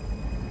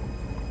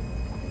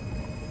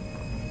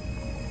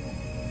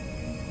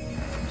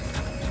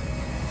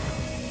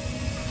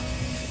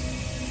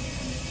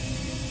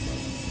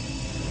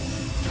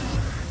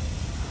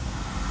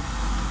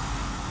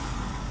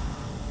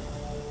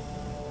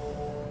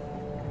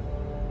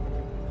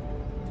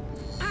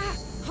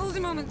 Hold a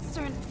moment,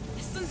 Stern.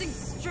 There's something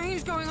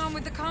strange going on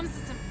with the comm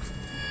system.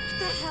 What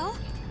the hell?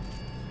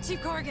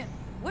 Chief Corrigan,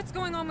 What's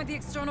going on with the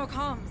external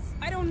comms?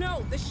 I don't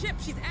know. The ship,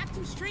 she's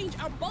acting strange.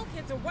 Our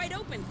bulkheads are wide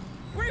open.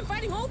 We're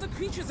inviting all the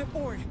creatures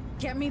aboard.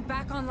 Get me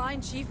back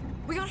online, Chief.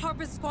 We got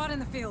Harper's squad in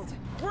the field.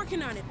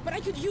 Working on it, but I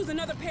could use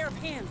another pair of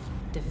hands.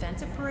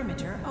 Defensive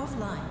perimeter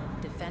offline.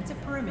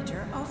 Defensive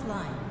perimeter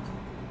offline.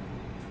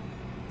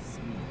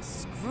 Someone's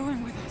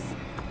screwing with us.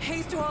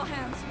 Haze to all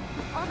hands.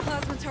 Our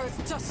plasma turrets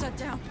just shut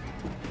down.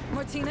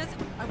 Martinez,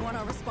 I want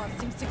our response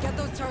teams to get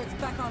those turrets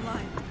back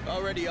online.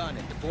 Already on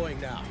it.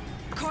 Deploying now.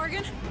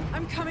 Corrigan,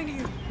 I'm coming to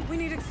you. We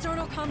need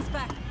external comms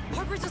back.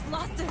 Harper just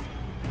lost it.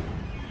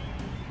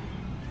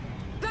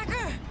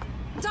 Becker!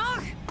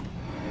 Doc!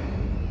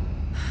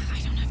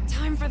 I don't have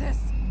time for this.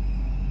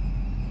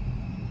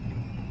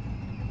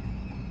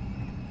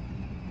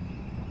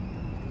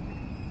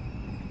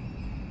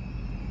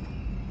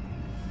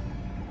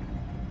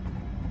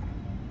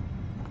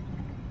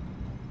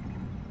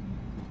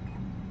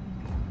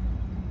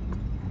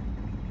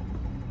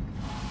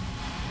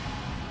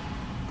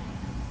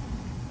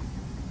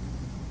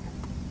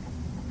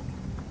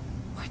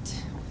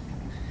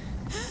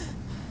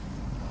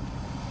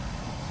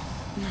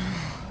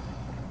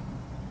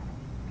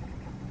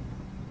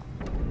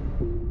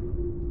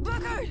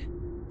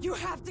 You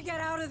have to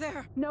get out of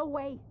there! No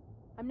way!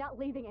 I'm not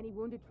leaving any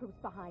wounded troops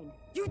behind.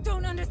 You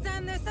don't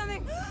understand, there's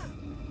something...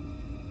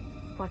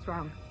 What's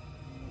wrong?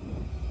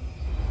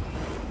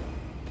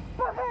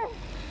 Booker!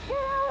 Get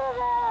out of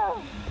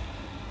there!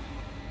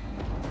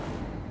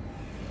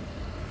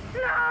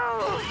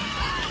 No!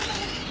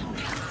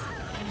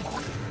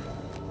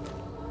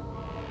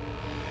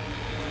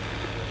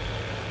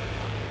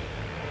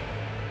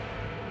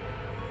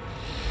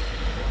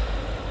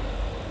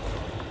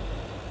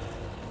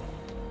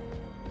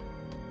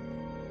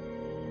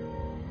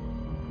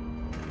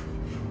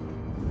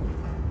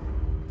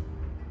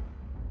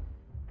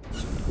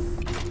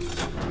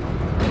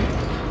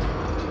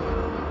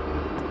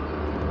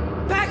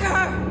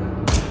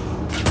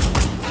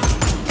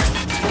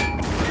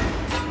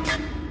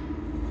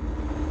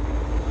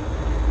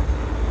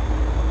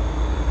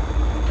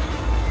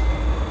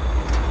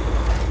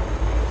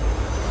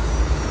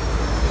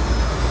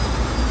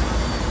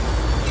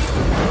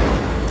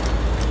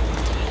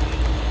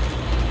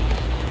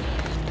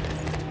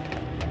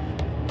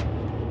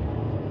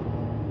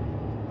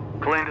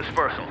 Clean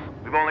dispersal.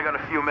 We've only got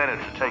a few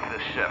minutes to take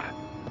this ship.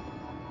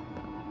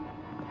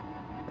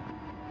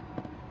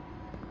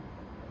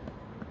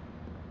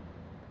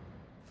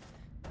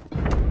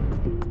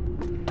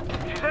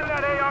 She's in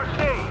that ARC!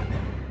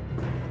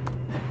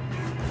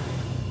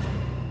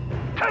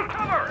 Take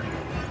cover!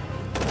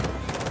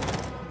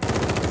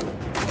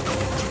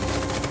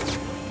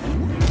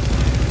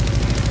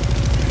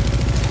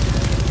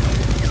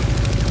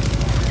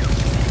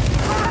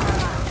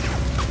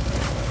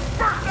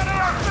 Burst that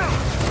ARC!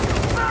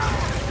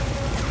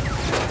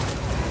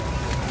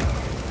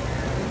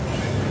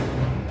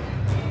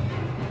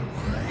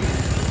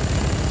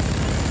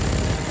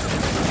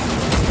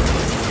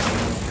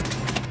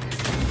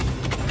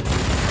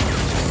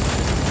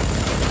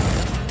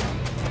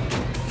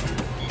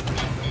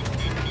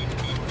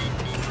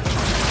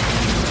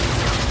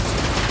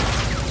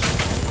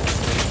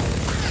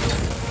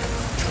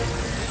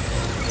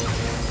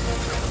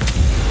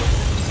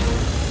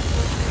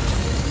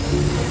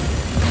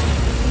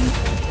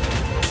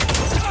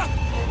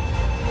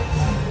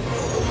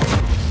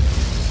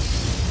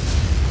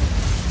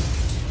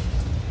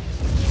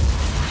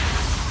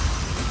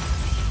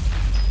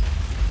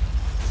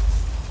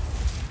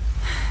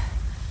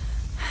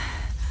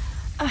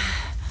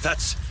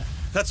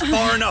 That's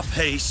far enough,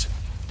 Hayes.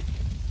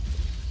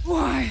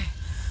 Why?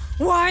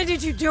 Why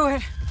did you do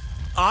it?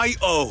 I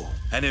owe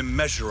an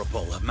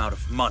immeasurable amount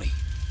of money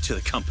to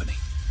the company.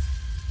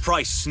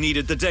 Price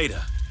needed the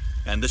data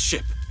and the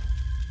ship.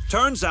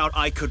 Turns out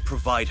I could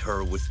provide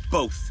her with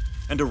both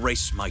and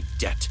erase my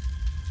debt.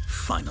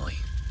 Finally.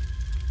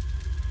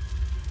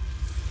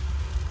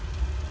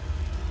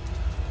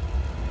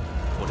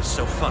 What is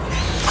so funny?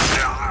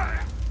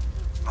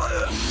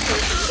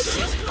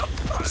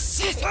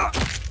 Shit!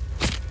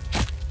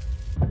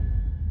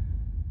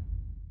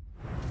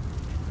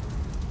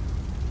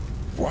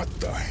 What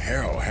the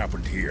hell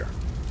happened here?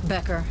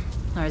 Becker,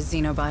 our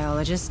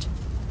xenobiologist.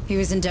 He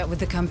was in debt with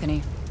the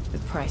company,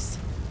 with Price.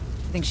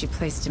 I think she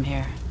placed him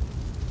here.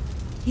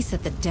 He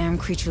set the damn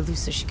creature loose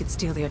so she could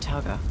steal the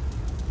Otago.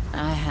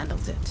 I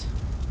handled it.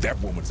 That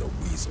woman's a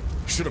weasel.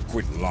 Should have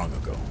quit long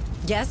ago.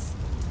 Yes?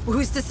 Well,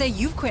 who's to say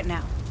you've quit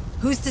now?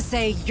 Who's to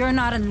say you're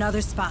not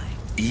another spy?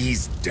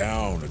 Ease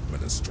down,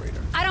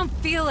 Administrator. I don't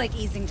feel like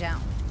easing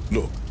down.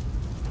 Look,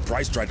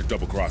 Price tried to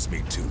double-cross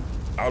me too.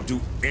 I'll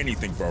do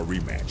anything for a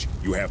rematch.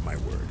 You have my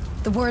word.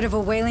 The word of a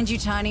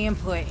Weyland-Yutani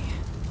employee.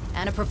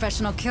 And a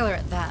professional killer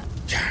at that.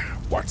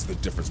 What's the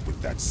difference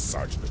with that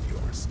sergeant of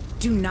yours?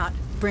 Do not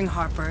bring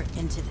Harper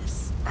into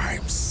this.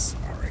 I'm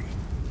sorry.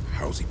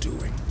 How's he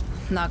doing?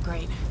 Not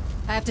great.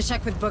 I have to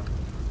check with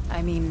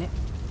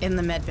in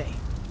the medbay.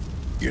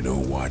 You know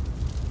what?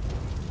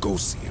 Go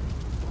see him.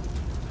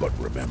 But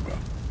remember,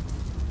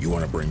 you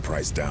want to bring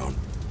Price down?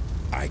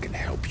 I can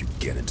help you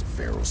get into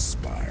Pharaoh's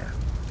Spire.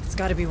 It's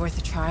gotta be worth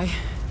a try.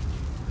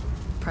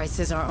 Price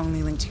is our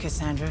only link to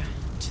Cassandra,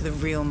 to the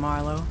real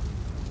Marlowe.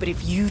 But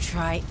if you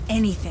try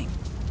anything,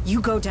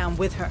 you go down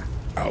with her.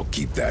 I'll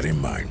keep that in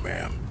mind,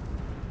 ma'am.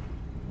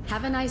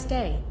 Have a nice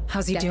day.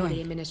 How's he Deputy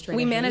doing? Administrator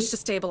We managed Hayes. to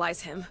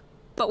stabilize him.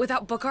 But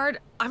without Bookard,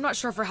 I'm not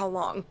sure for how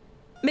long.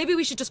 Maybe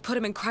we should just put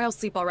him in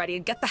cryosleep already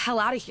and get the hell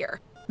out of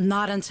here.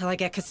 Not until I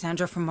get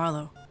Cassandra from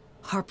Marlowe.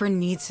 Harper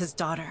needs his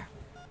daughter.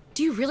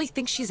 Do you really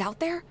think she's out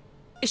there?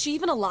 Is she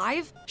even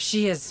alive?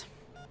 She is.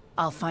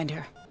 I'll find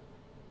her.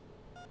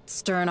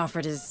 Stern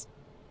offered his...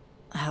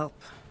 help.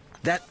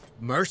 That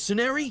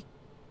mercenary?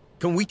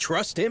 Can we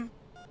trust him?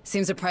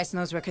 Seems that Price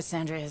knows where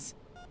Cassandra is.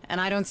 And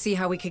I don't see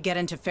how we could get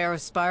into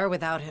Pharaoh's Spire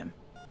without him.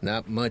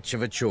 Not much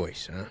of a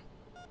choice,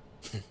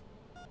 huh?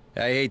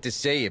 I hate to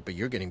say it, but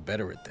you're getting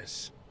better at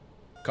this.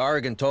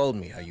 Corrigan told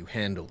me how you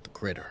handled the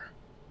critter.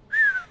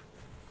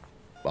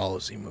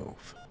 Ballsy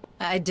move.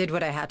 I did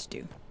what I had to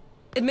do.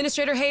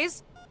 Administrator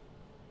Hayes?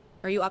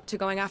 Are you up to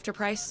going after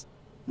Price?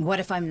 What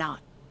if I'm not?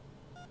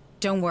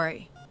 Don't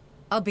worry.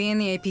 I'll be in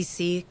the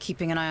APC,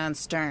 keeping an eye on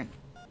Stern.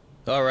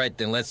 All right,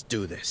 then let's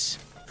do this.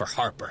 For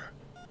Harper.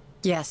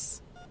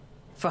 Yes.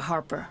 For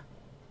Harper.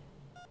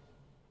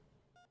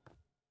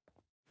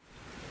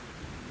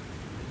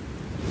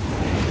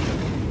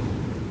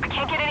 I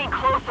can't get any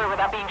closer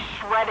without being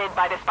shredded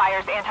by the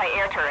Spire's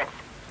anti-air turrets.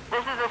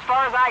 This is as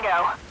far as I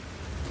go.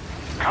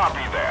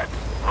 Copy that.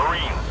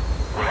 Marines,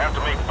 we'll have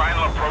to make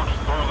final approach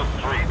through the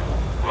streets.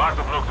 Lots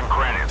of nooks and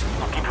crannies,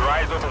 so keep your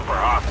eyes open for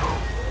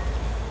hostiles.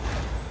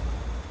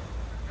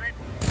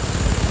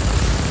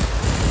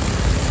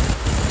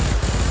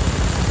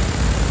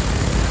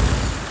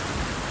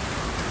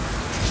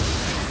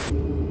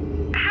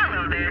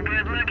 Hello there,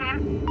 good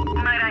looking.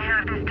 Might I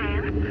have this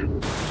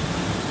dance?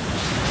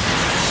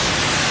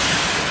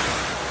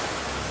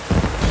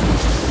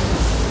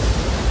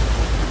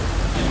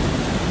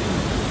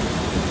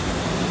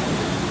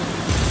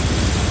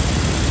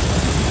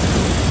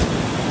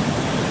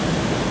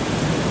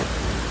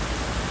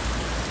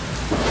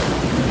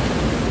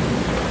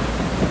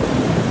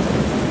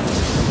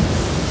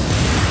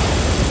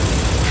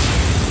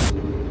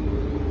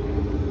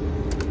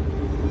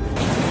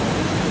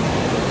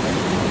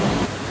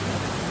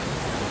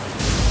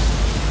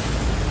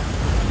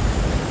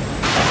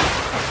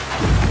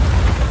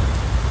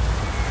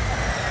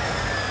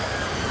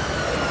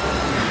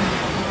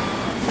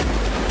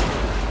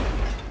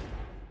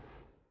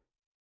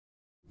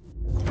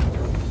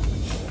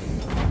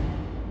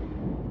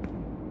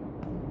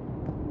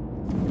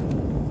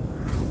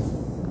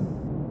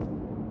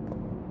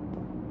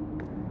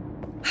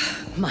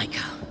 Micah,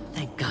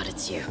 thank God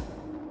it's you.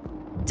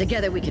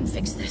 Together we can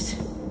fix this.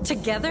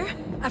 Together?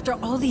 After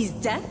all these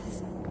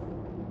deaths?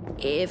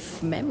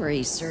 If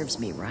memory serves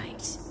me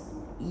right,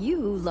 you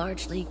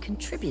largely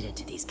contributed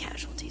to these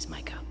casualties,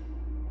 Micah.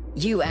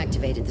 You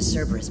activated the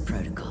Cerberus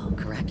protocol,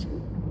 correct?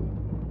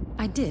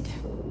 I did.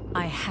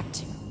 I had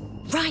to.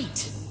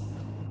 Right!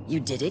 You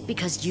did it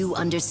because you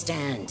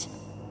understand.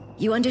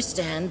 You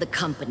understand the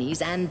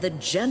companies and the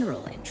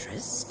general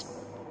interest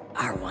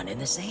are one and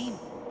the same.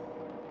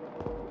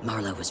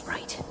 Marlowe was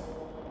right.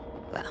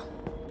 Well,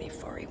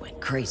 before he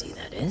went crazy,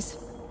 that is.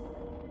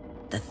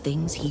 The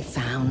things he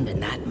found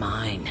in that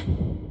mine.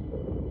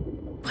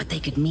 What they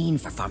could mean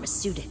for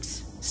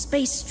pharmaceutics,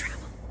 space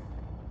travel,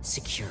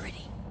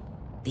 security.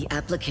 The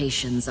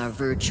applications are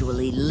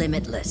virtually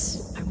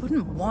limitless. I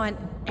wouldn't want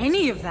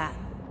any of that.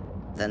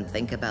 Then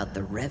think about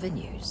the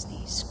revenues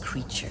these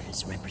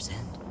creatures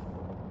represent.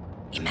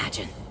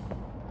 Imagine.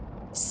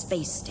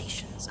 Space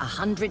stations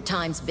 100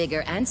 times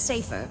bigger and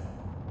safer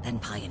than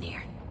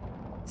Pioneer.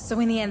 So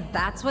in the end,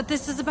 that's what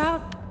this is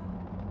about?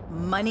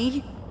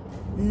 Money?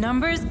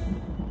 Numbers?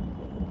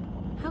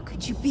 How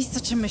could you be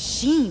such a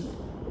machine?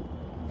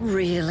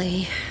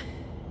 Really?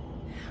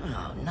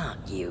 Oh,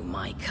 not you,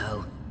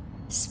 Maiko.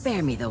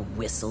 Spare me the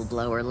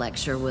whistleblower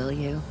lecture, will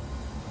you?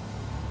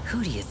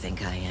 Who do you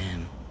think I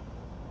am?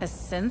 A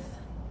synth?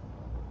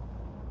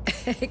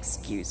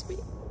 Excuse me?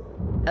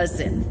 A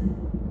synth.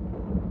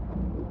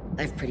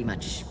 I've pretty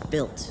much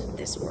built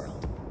this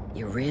world.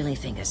 You really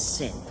think a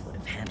synth would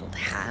have handled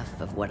half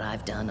of what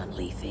I've done on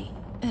Lethe?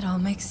 It all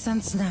makes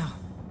sense now.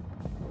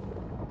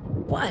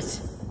 What?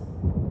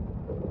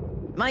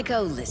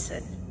 Maiko,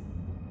 listen.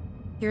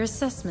 Your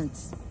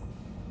assessments.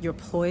 Your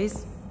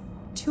ploys.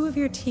 2 of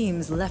your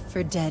teams left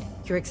for dead.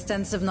 Your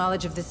extensive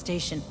knowledge of the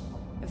station.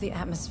 Of the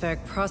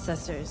atmospheric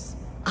processors.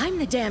 I'm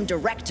the damn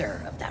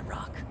director of that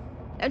rock.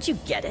 Don't you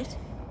get it?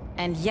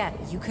 And yet,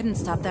 you couldn't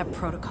stop that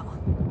protocol.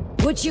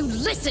 Would you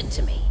listen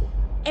to me?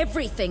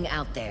 Everything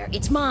out there,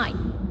 it's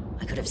mine.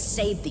 I could have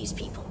saved these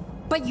people.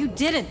 But you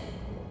didn't.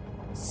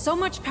 So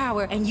much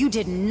power, and you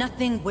did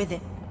nothing with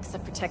it.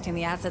 Except protecting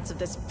the assets of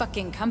this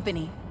fucking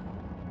company.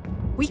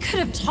 We could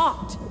have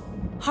talked.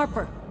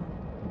 Harper.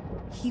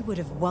 He would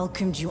have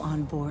welcomed you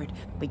on board.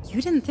 But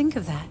you didn't think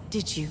of that,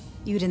 did you?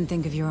 You didn't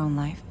think of your own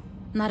life.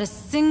 Not a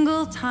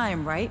single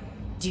time, right?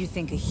 Do you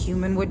think a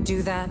human would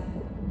do that?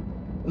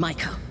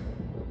 Maiko,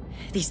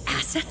 these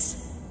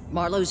assets?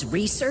 Marlowe's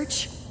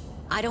research?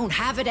 I don't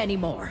have it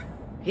anymore.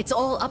 It's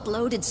all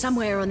uploaded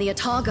somewhere on the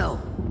Otago.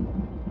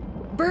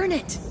 Burn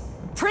it!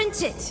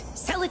 Print it!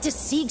 Sell it to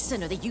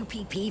Seegson or the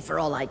UPP for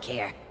all I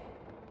care.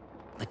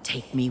 But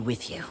take me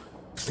with you,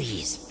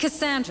 please.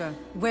 Cassandra,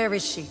 where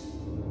is she?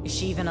 Is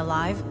she even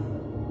alive?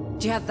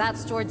 Do you have that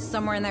stored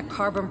somewhere in that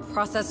carbon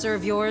processor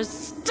of yours?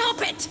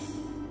 Stop it!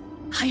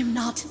 I am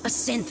not a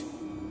synth.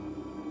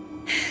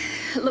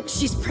 Look,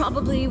 she's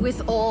probably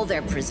with all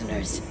their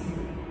prisoners.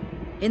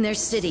 In their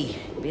city,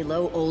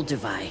 below Old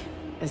Dubai.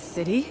 A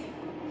city?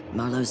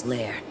 Marlowe's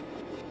lair.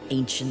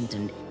 Ancient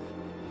and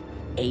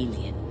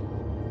alien.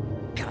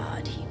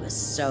 God, he was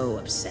so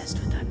obsessed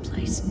with that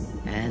place.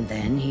 And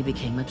then he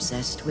became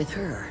obsessed with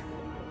her.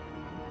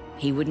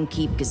 He wouldn't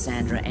keep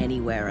Cassandra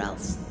anywhere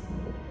else.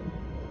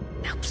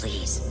 Now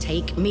please,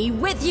 take me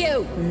with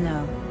you!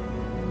 No.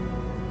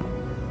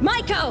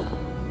 Maiko!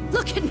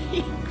 Look at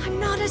me! I'm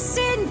not a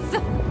synth!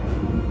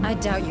 I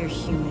doubt you're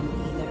human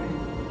either.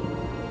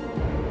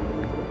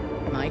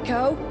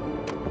 Maiko?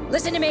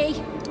 Listen to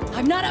me!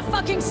 I'm not a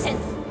fucking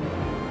synth!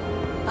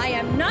 I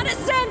am not a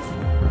synth!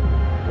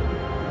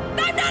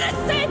 I'm not a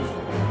synth!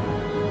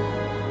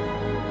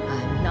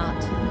 I'm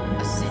not a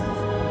synth.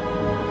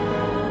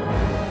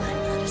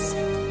 I'm not a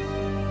synth.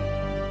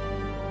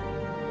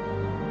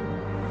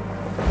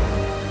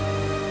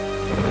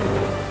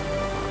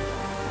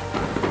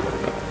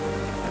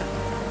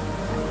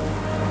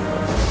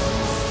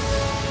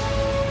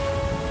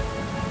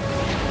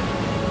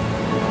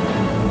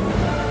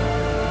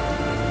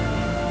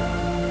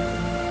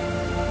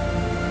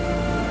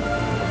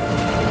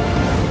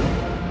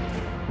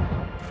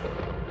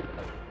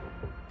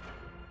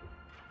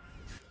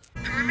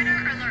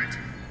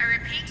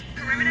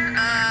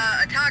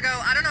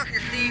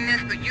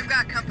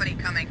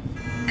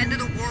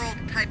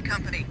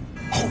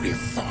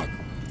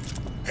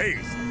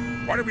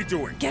 What are we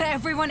doing? Get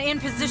everyone in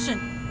position.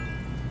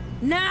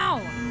 Now!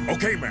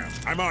 Okay, ma'am.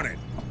 I'm on it.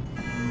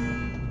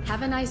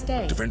 Have a nice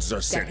day. Defenses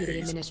are set, Deputy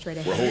Hayes.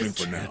 Administrator We're Hayes. holding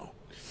for now.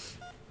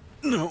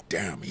 No.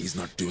 Damn, he's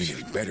not doing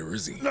any better,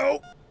 is he? No!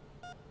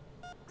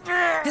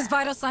 His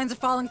vital signs are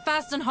falling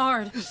fast and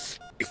hard.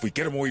 If we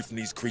get him away from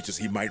these creatures,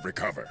 he might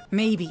recover.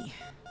 Maybe.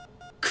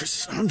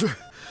 Cassandra...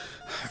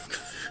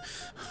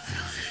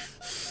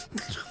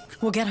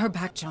 We'll get her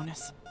back,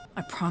 Jonas.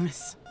 I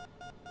promise.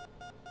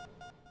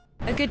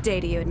 A good day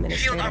to you,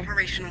 Administrator. Shield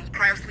operational.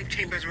 Cryosleep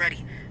chambers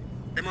ready.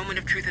 The moment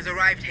of truth has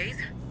arrived, Hayes.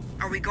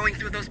 Are we going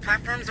through those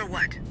platforms or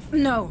what?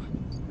 No,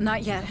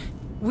 not yet.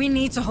 We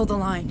need to hold the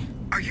line.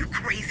 Are you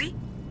crazy?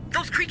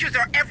 Those creatures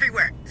are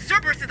everywhere.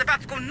 Cerberus is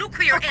about to go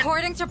nuclear and—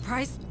 According to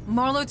Price,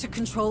 Marlowe took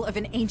control of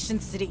an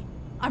ancient city.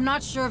 I'm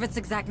not sure of its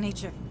exact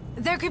nature.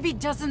 There could be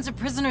dozens of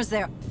prisoners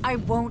there. I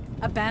won't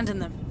abandon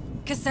them.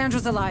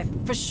 Cassandra's alive,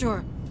 for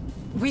sure.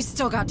 We've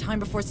still got time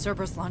before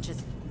Cerberus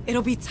launches.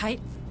 It'll be tight,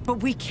 but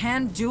we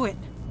can do it.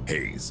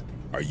 Hayes,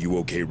 are you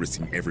okay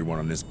risking everyone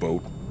on this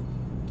boat?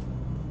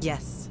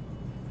 Yes,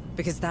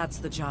 because that's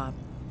the job.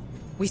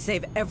 We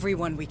save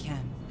everyone we can.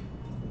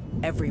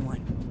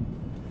 Everyone.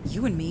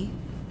 You and me,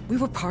 we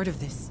were part of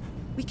this.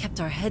 We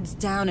kept our heads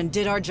down and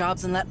did our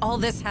jobs and let all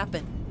this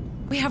happen.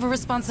 We have a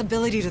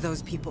responsibility to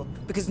those people,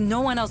 because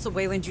no one else at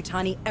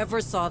Weyland-Yutani ever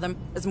saw them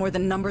as more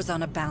than numbers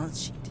on a balance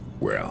sheet.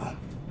 Well,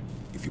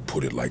 if you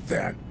put it like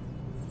that,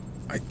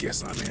 I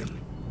guess I'm in.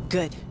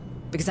 Good,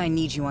 because I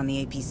need you on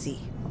the APC.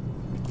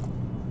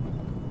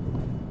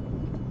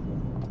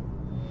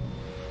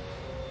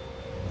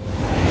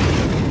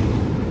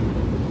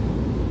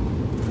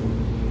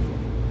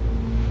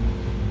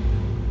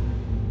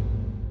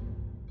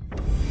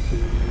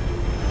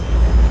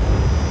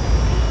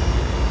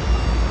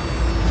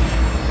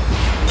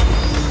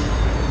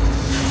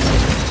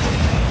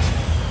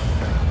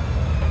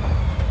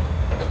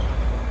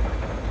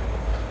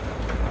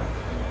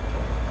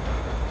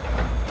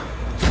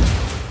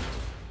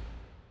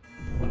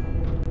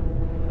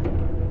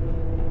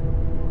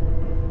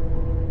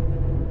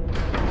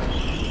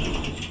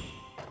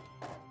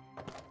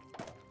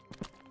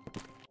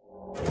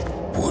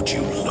 Would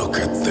you look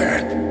at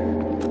that?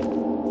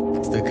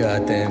 It's the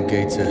goddamn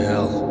gates of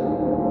hell.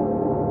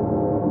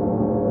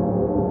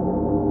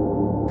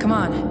 Come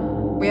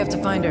on, we have to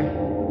find her.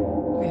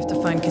 We have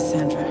to find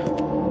Cassandra.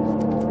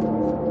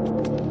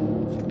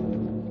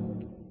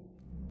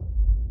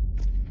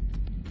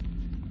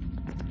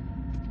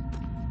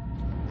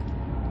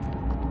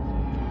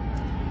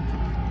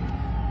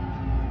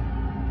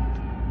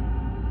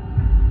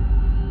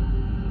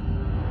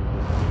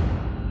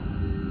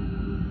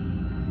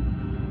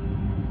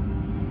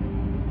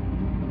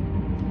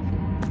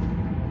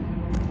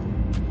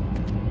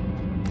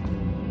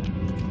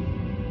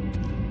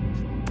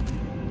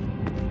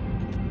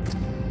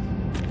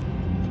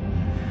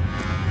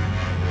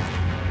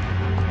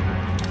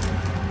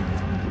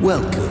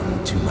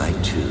 Welcome to my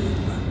tomb.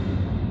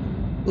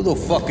 Who the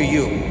fuck are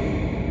you?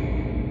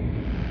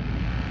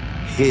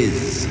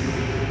 His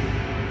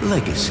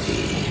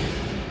legacy.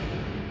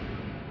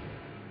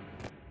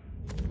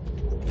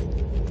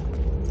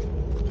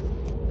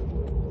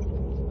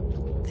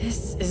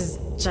 This is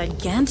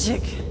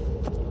gigantic.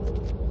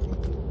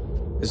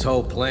 This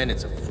whole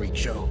planet's a freak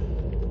show.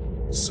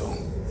 So,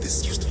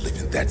 this used to live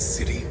in that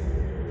city?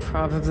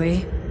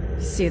 Probably.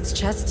 See its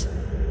chest?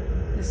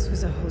 This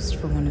was a host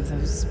for one of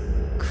those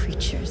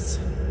creatures.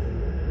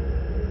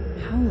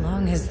 How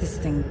long has this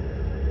thing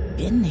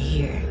been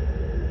here?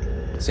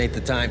 This ain't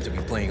the time to be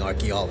playing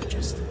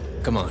archaeologist.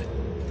 Come on,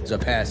 there's a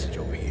passage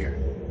over here.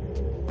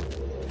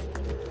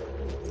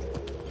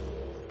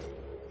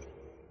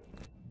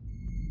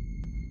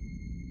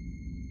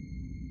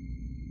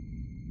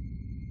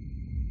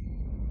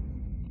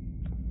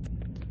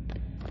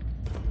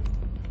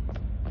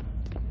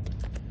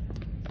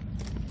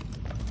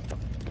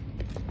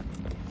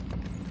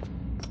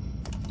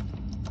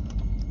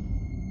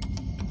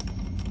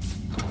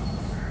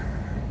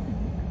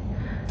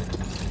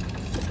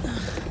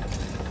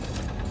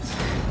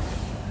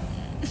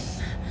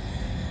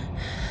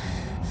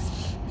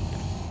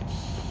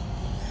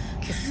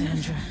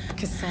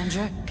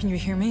 Cassandra, can you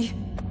hear me?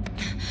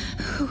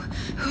 Who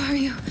are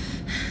you?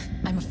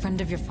 I'm a friend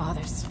of your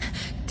father's.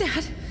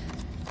 Dad!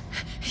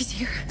 He's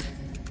here.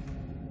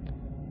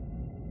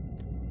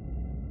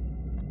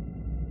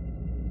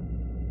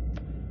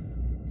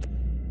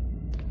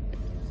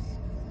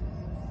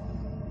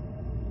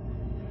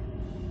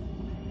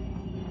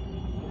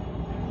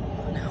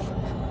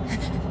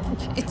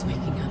 It's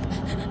waking up.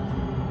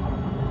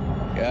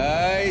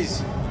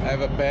 Guys, I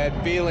have a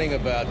bad feeling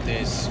about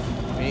this.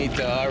 We need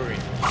to hurry.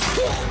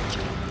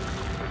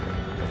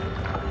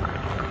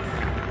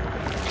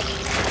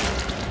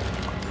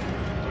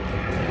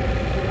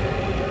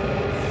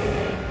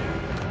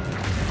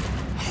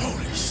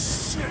 Holy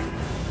shit!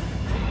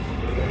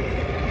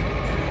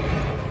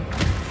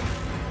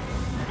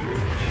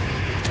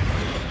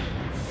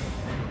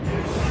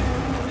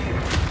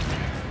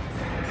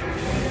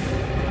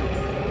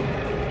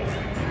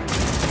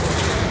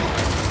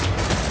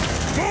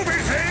 Move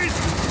it, Hayes!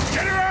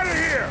 Get her out of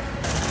here!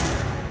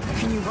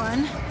 Can you run?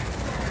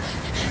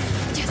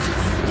 Yes, I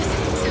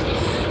think so.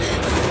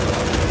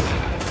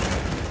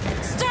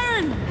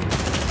 Stern!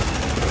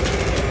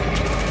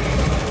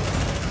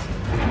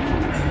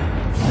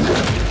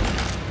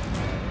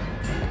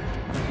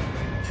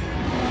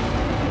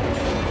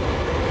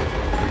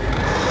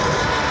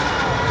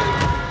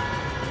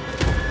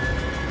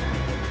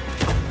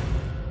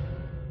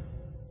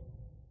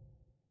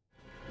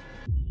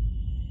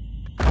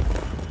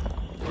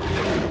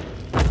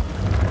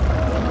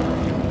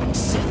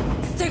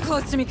 Stay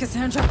close to me,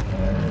 Cassandra.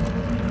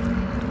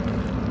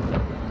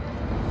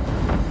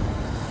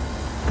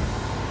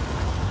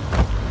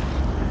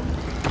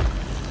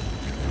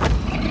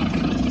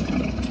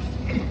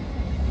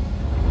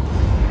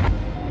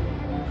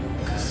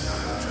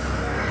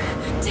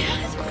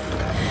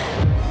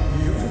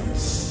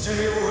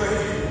 Stay away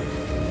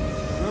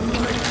from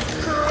my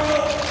girl!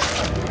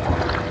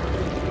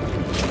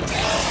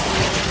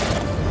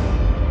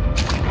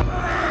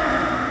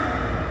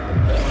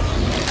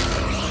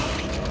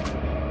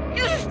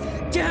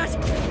 Dad,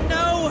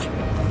 no!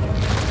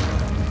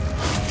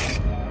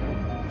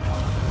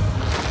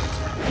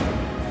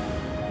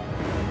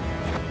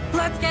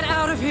 Let's get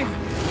out of here!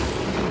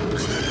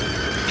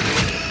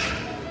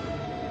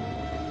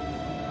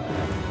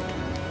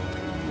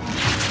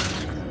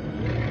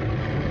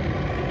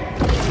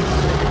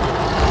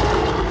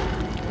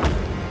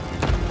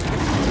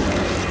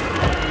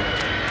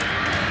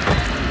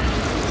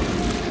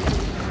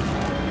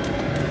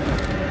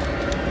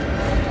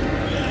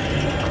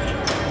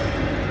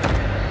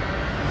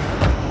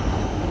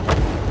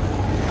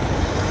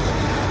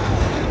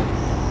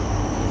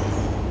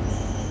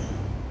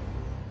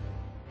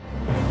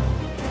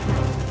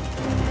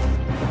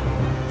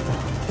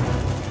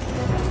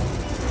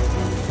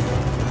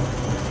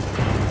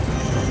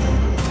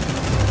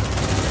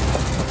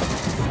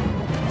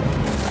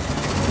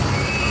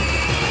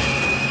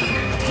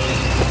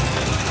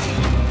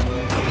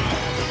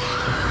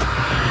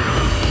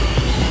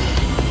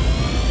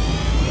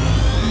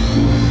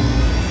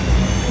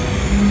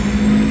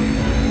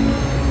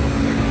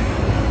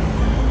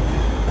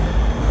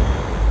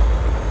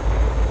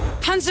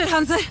 Punch it,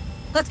 Hansa!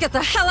 Let's get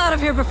the hell out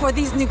of here before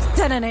these nukes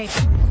detonate!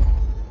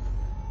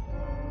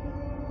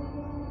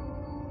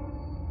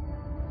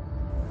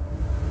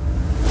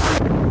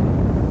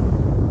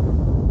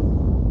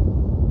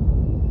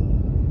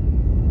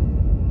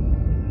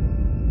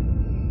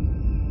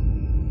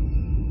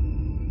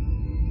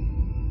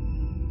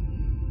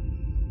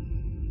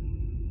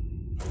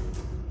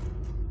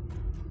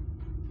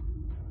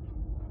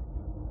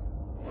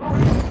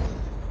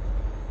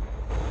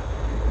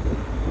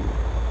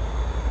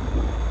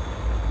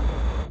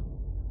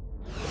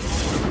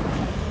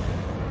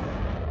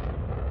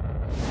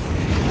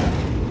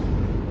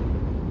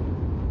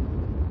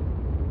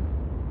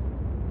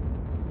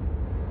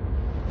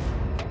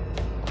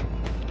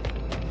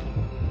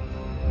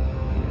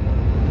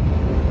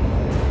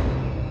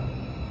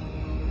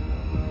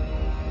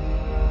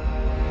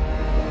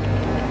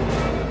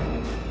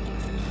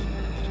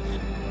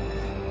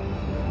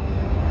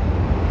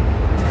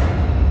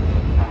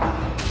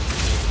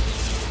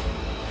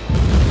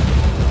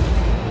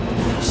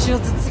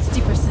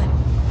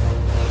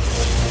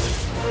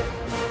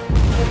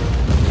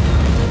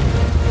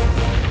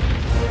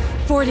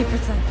 40%.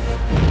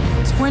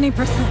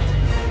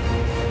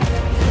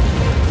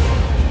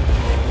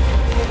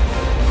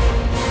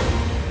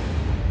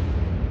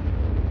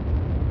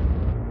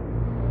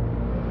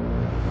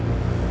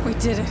 We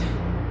did it.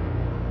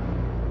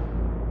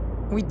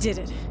 We did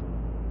it.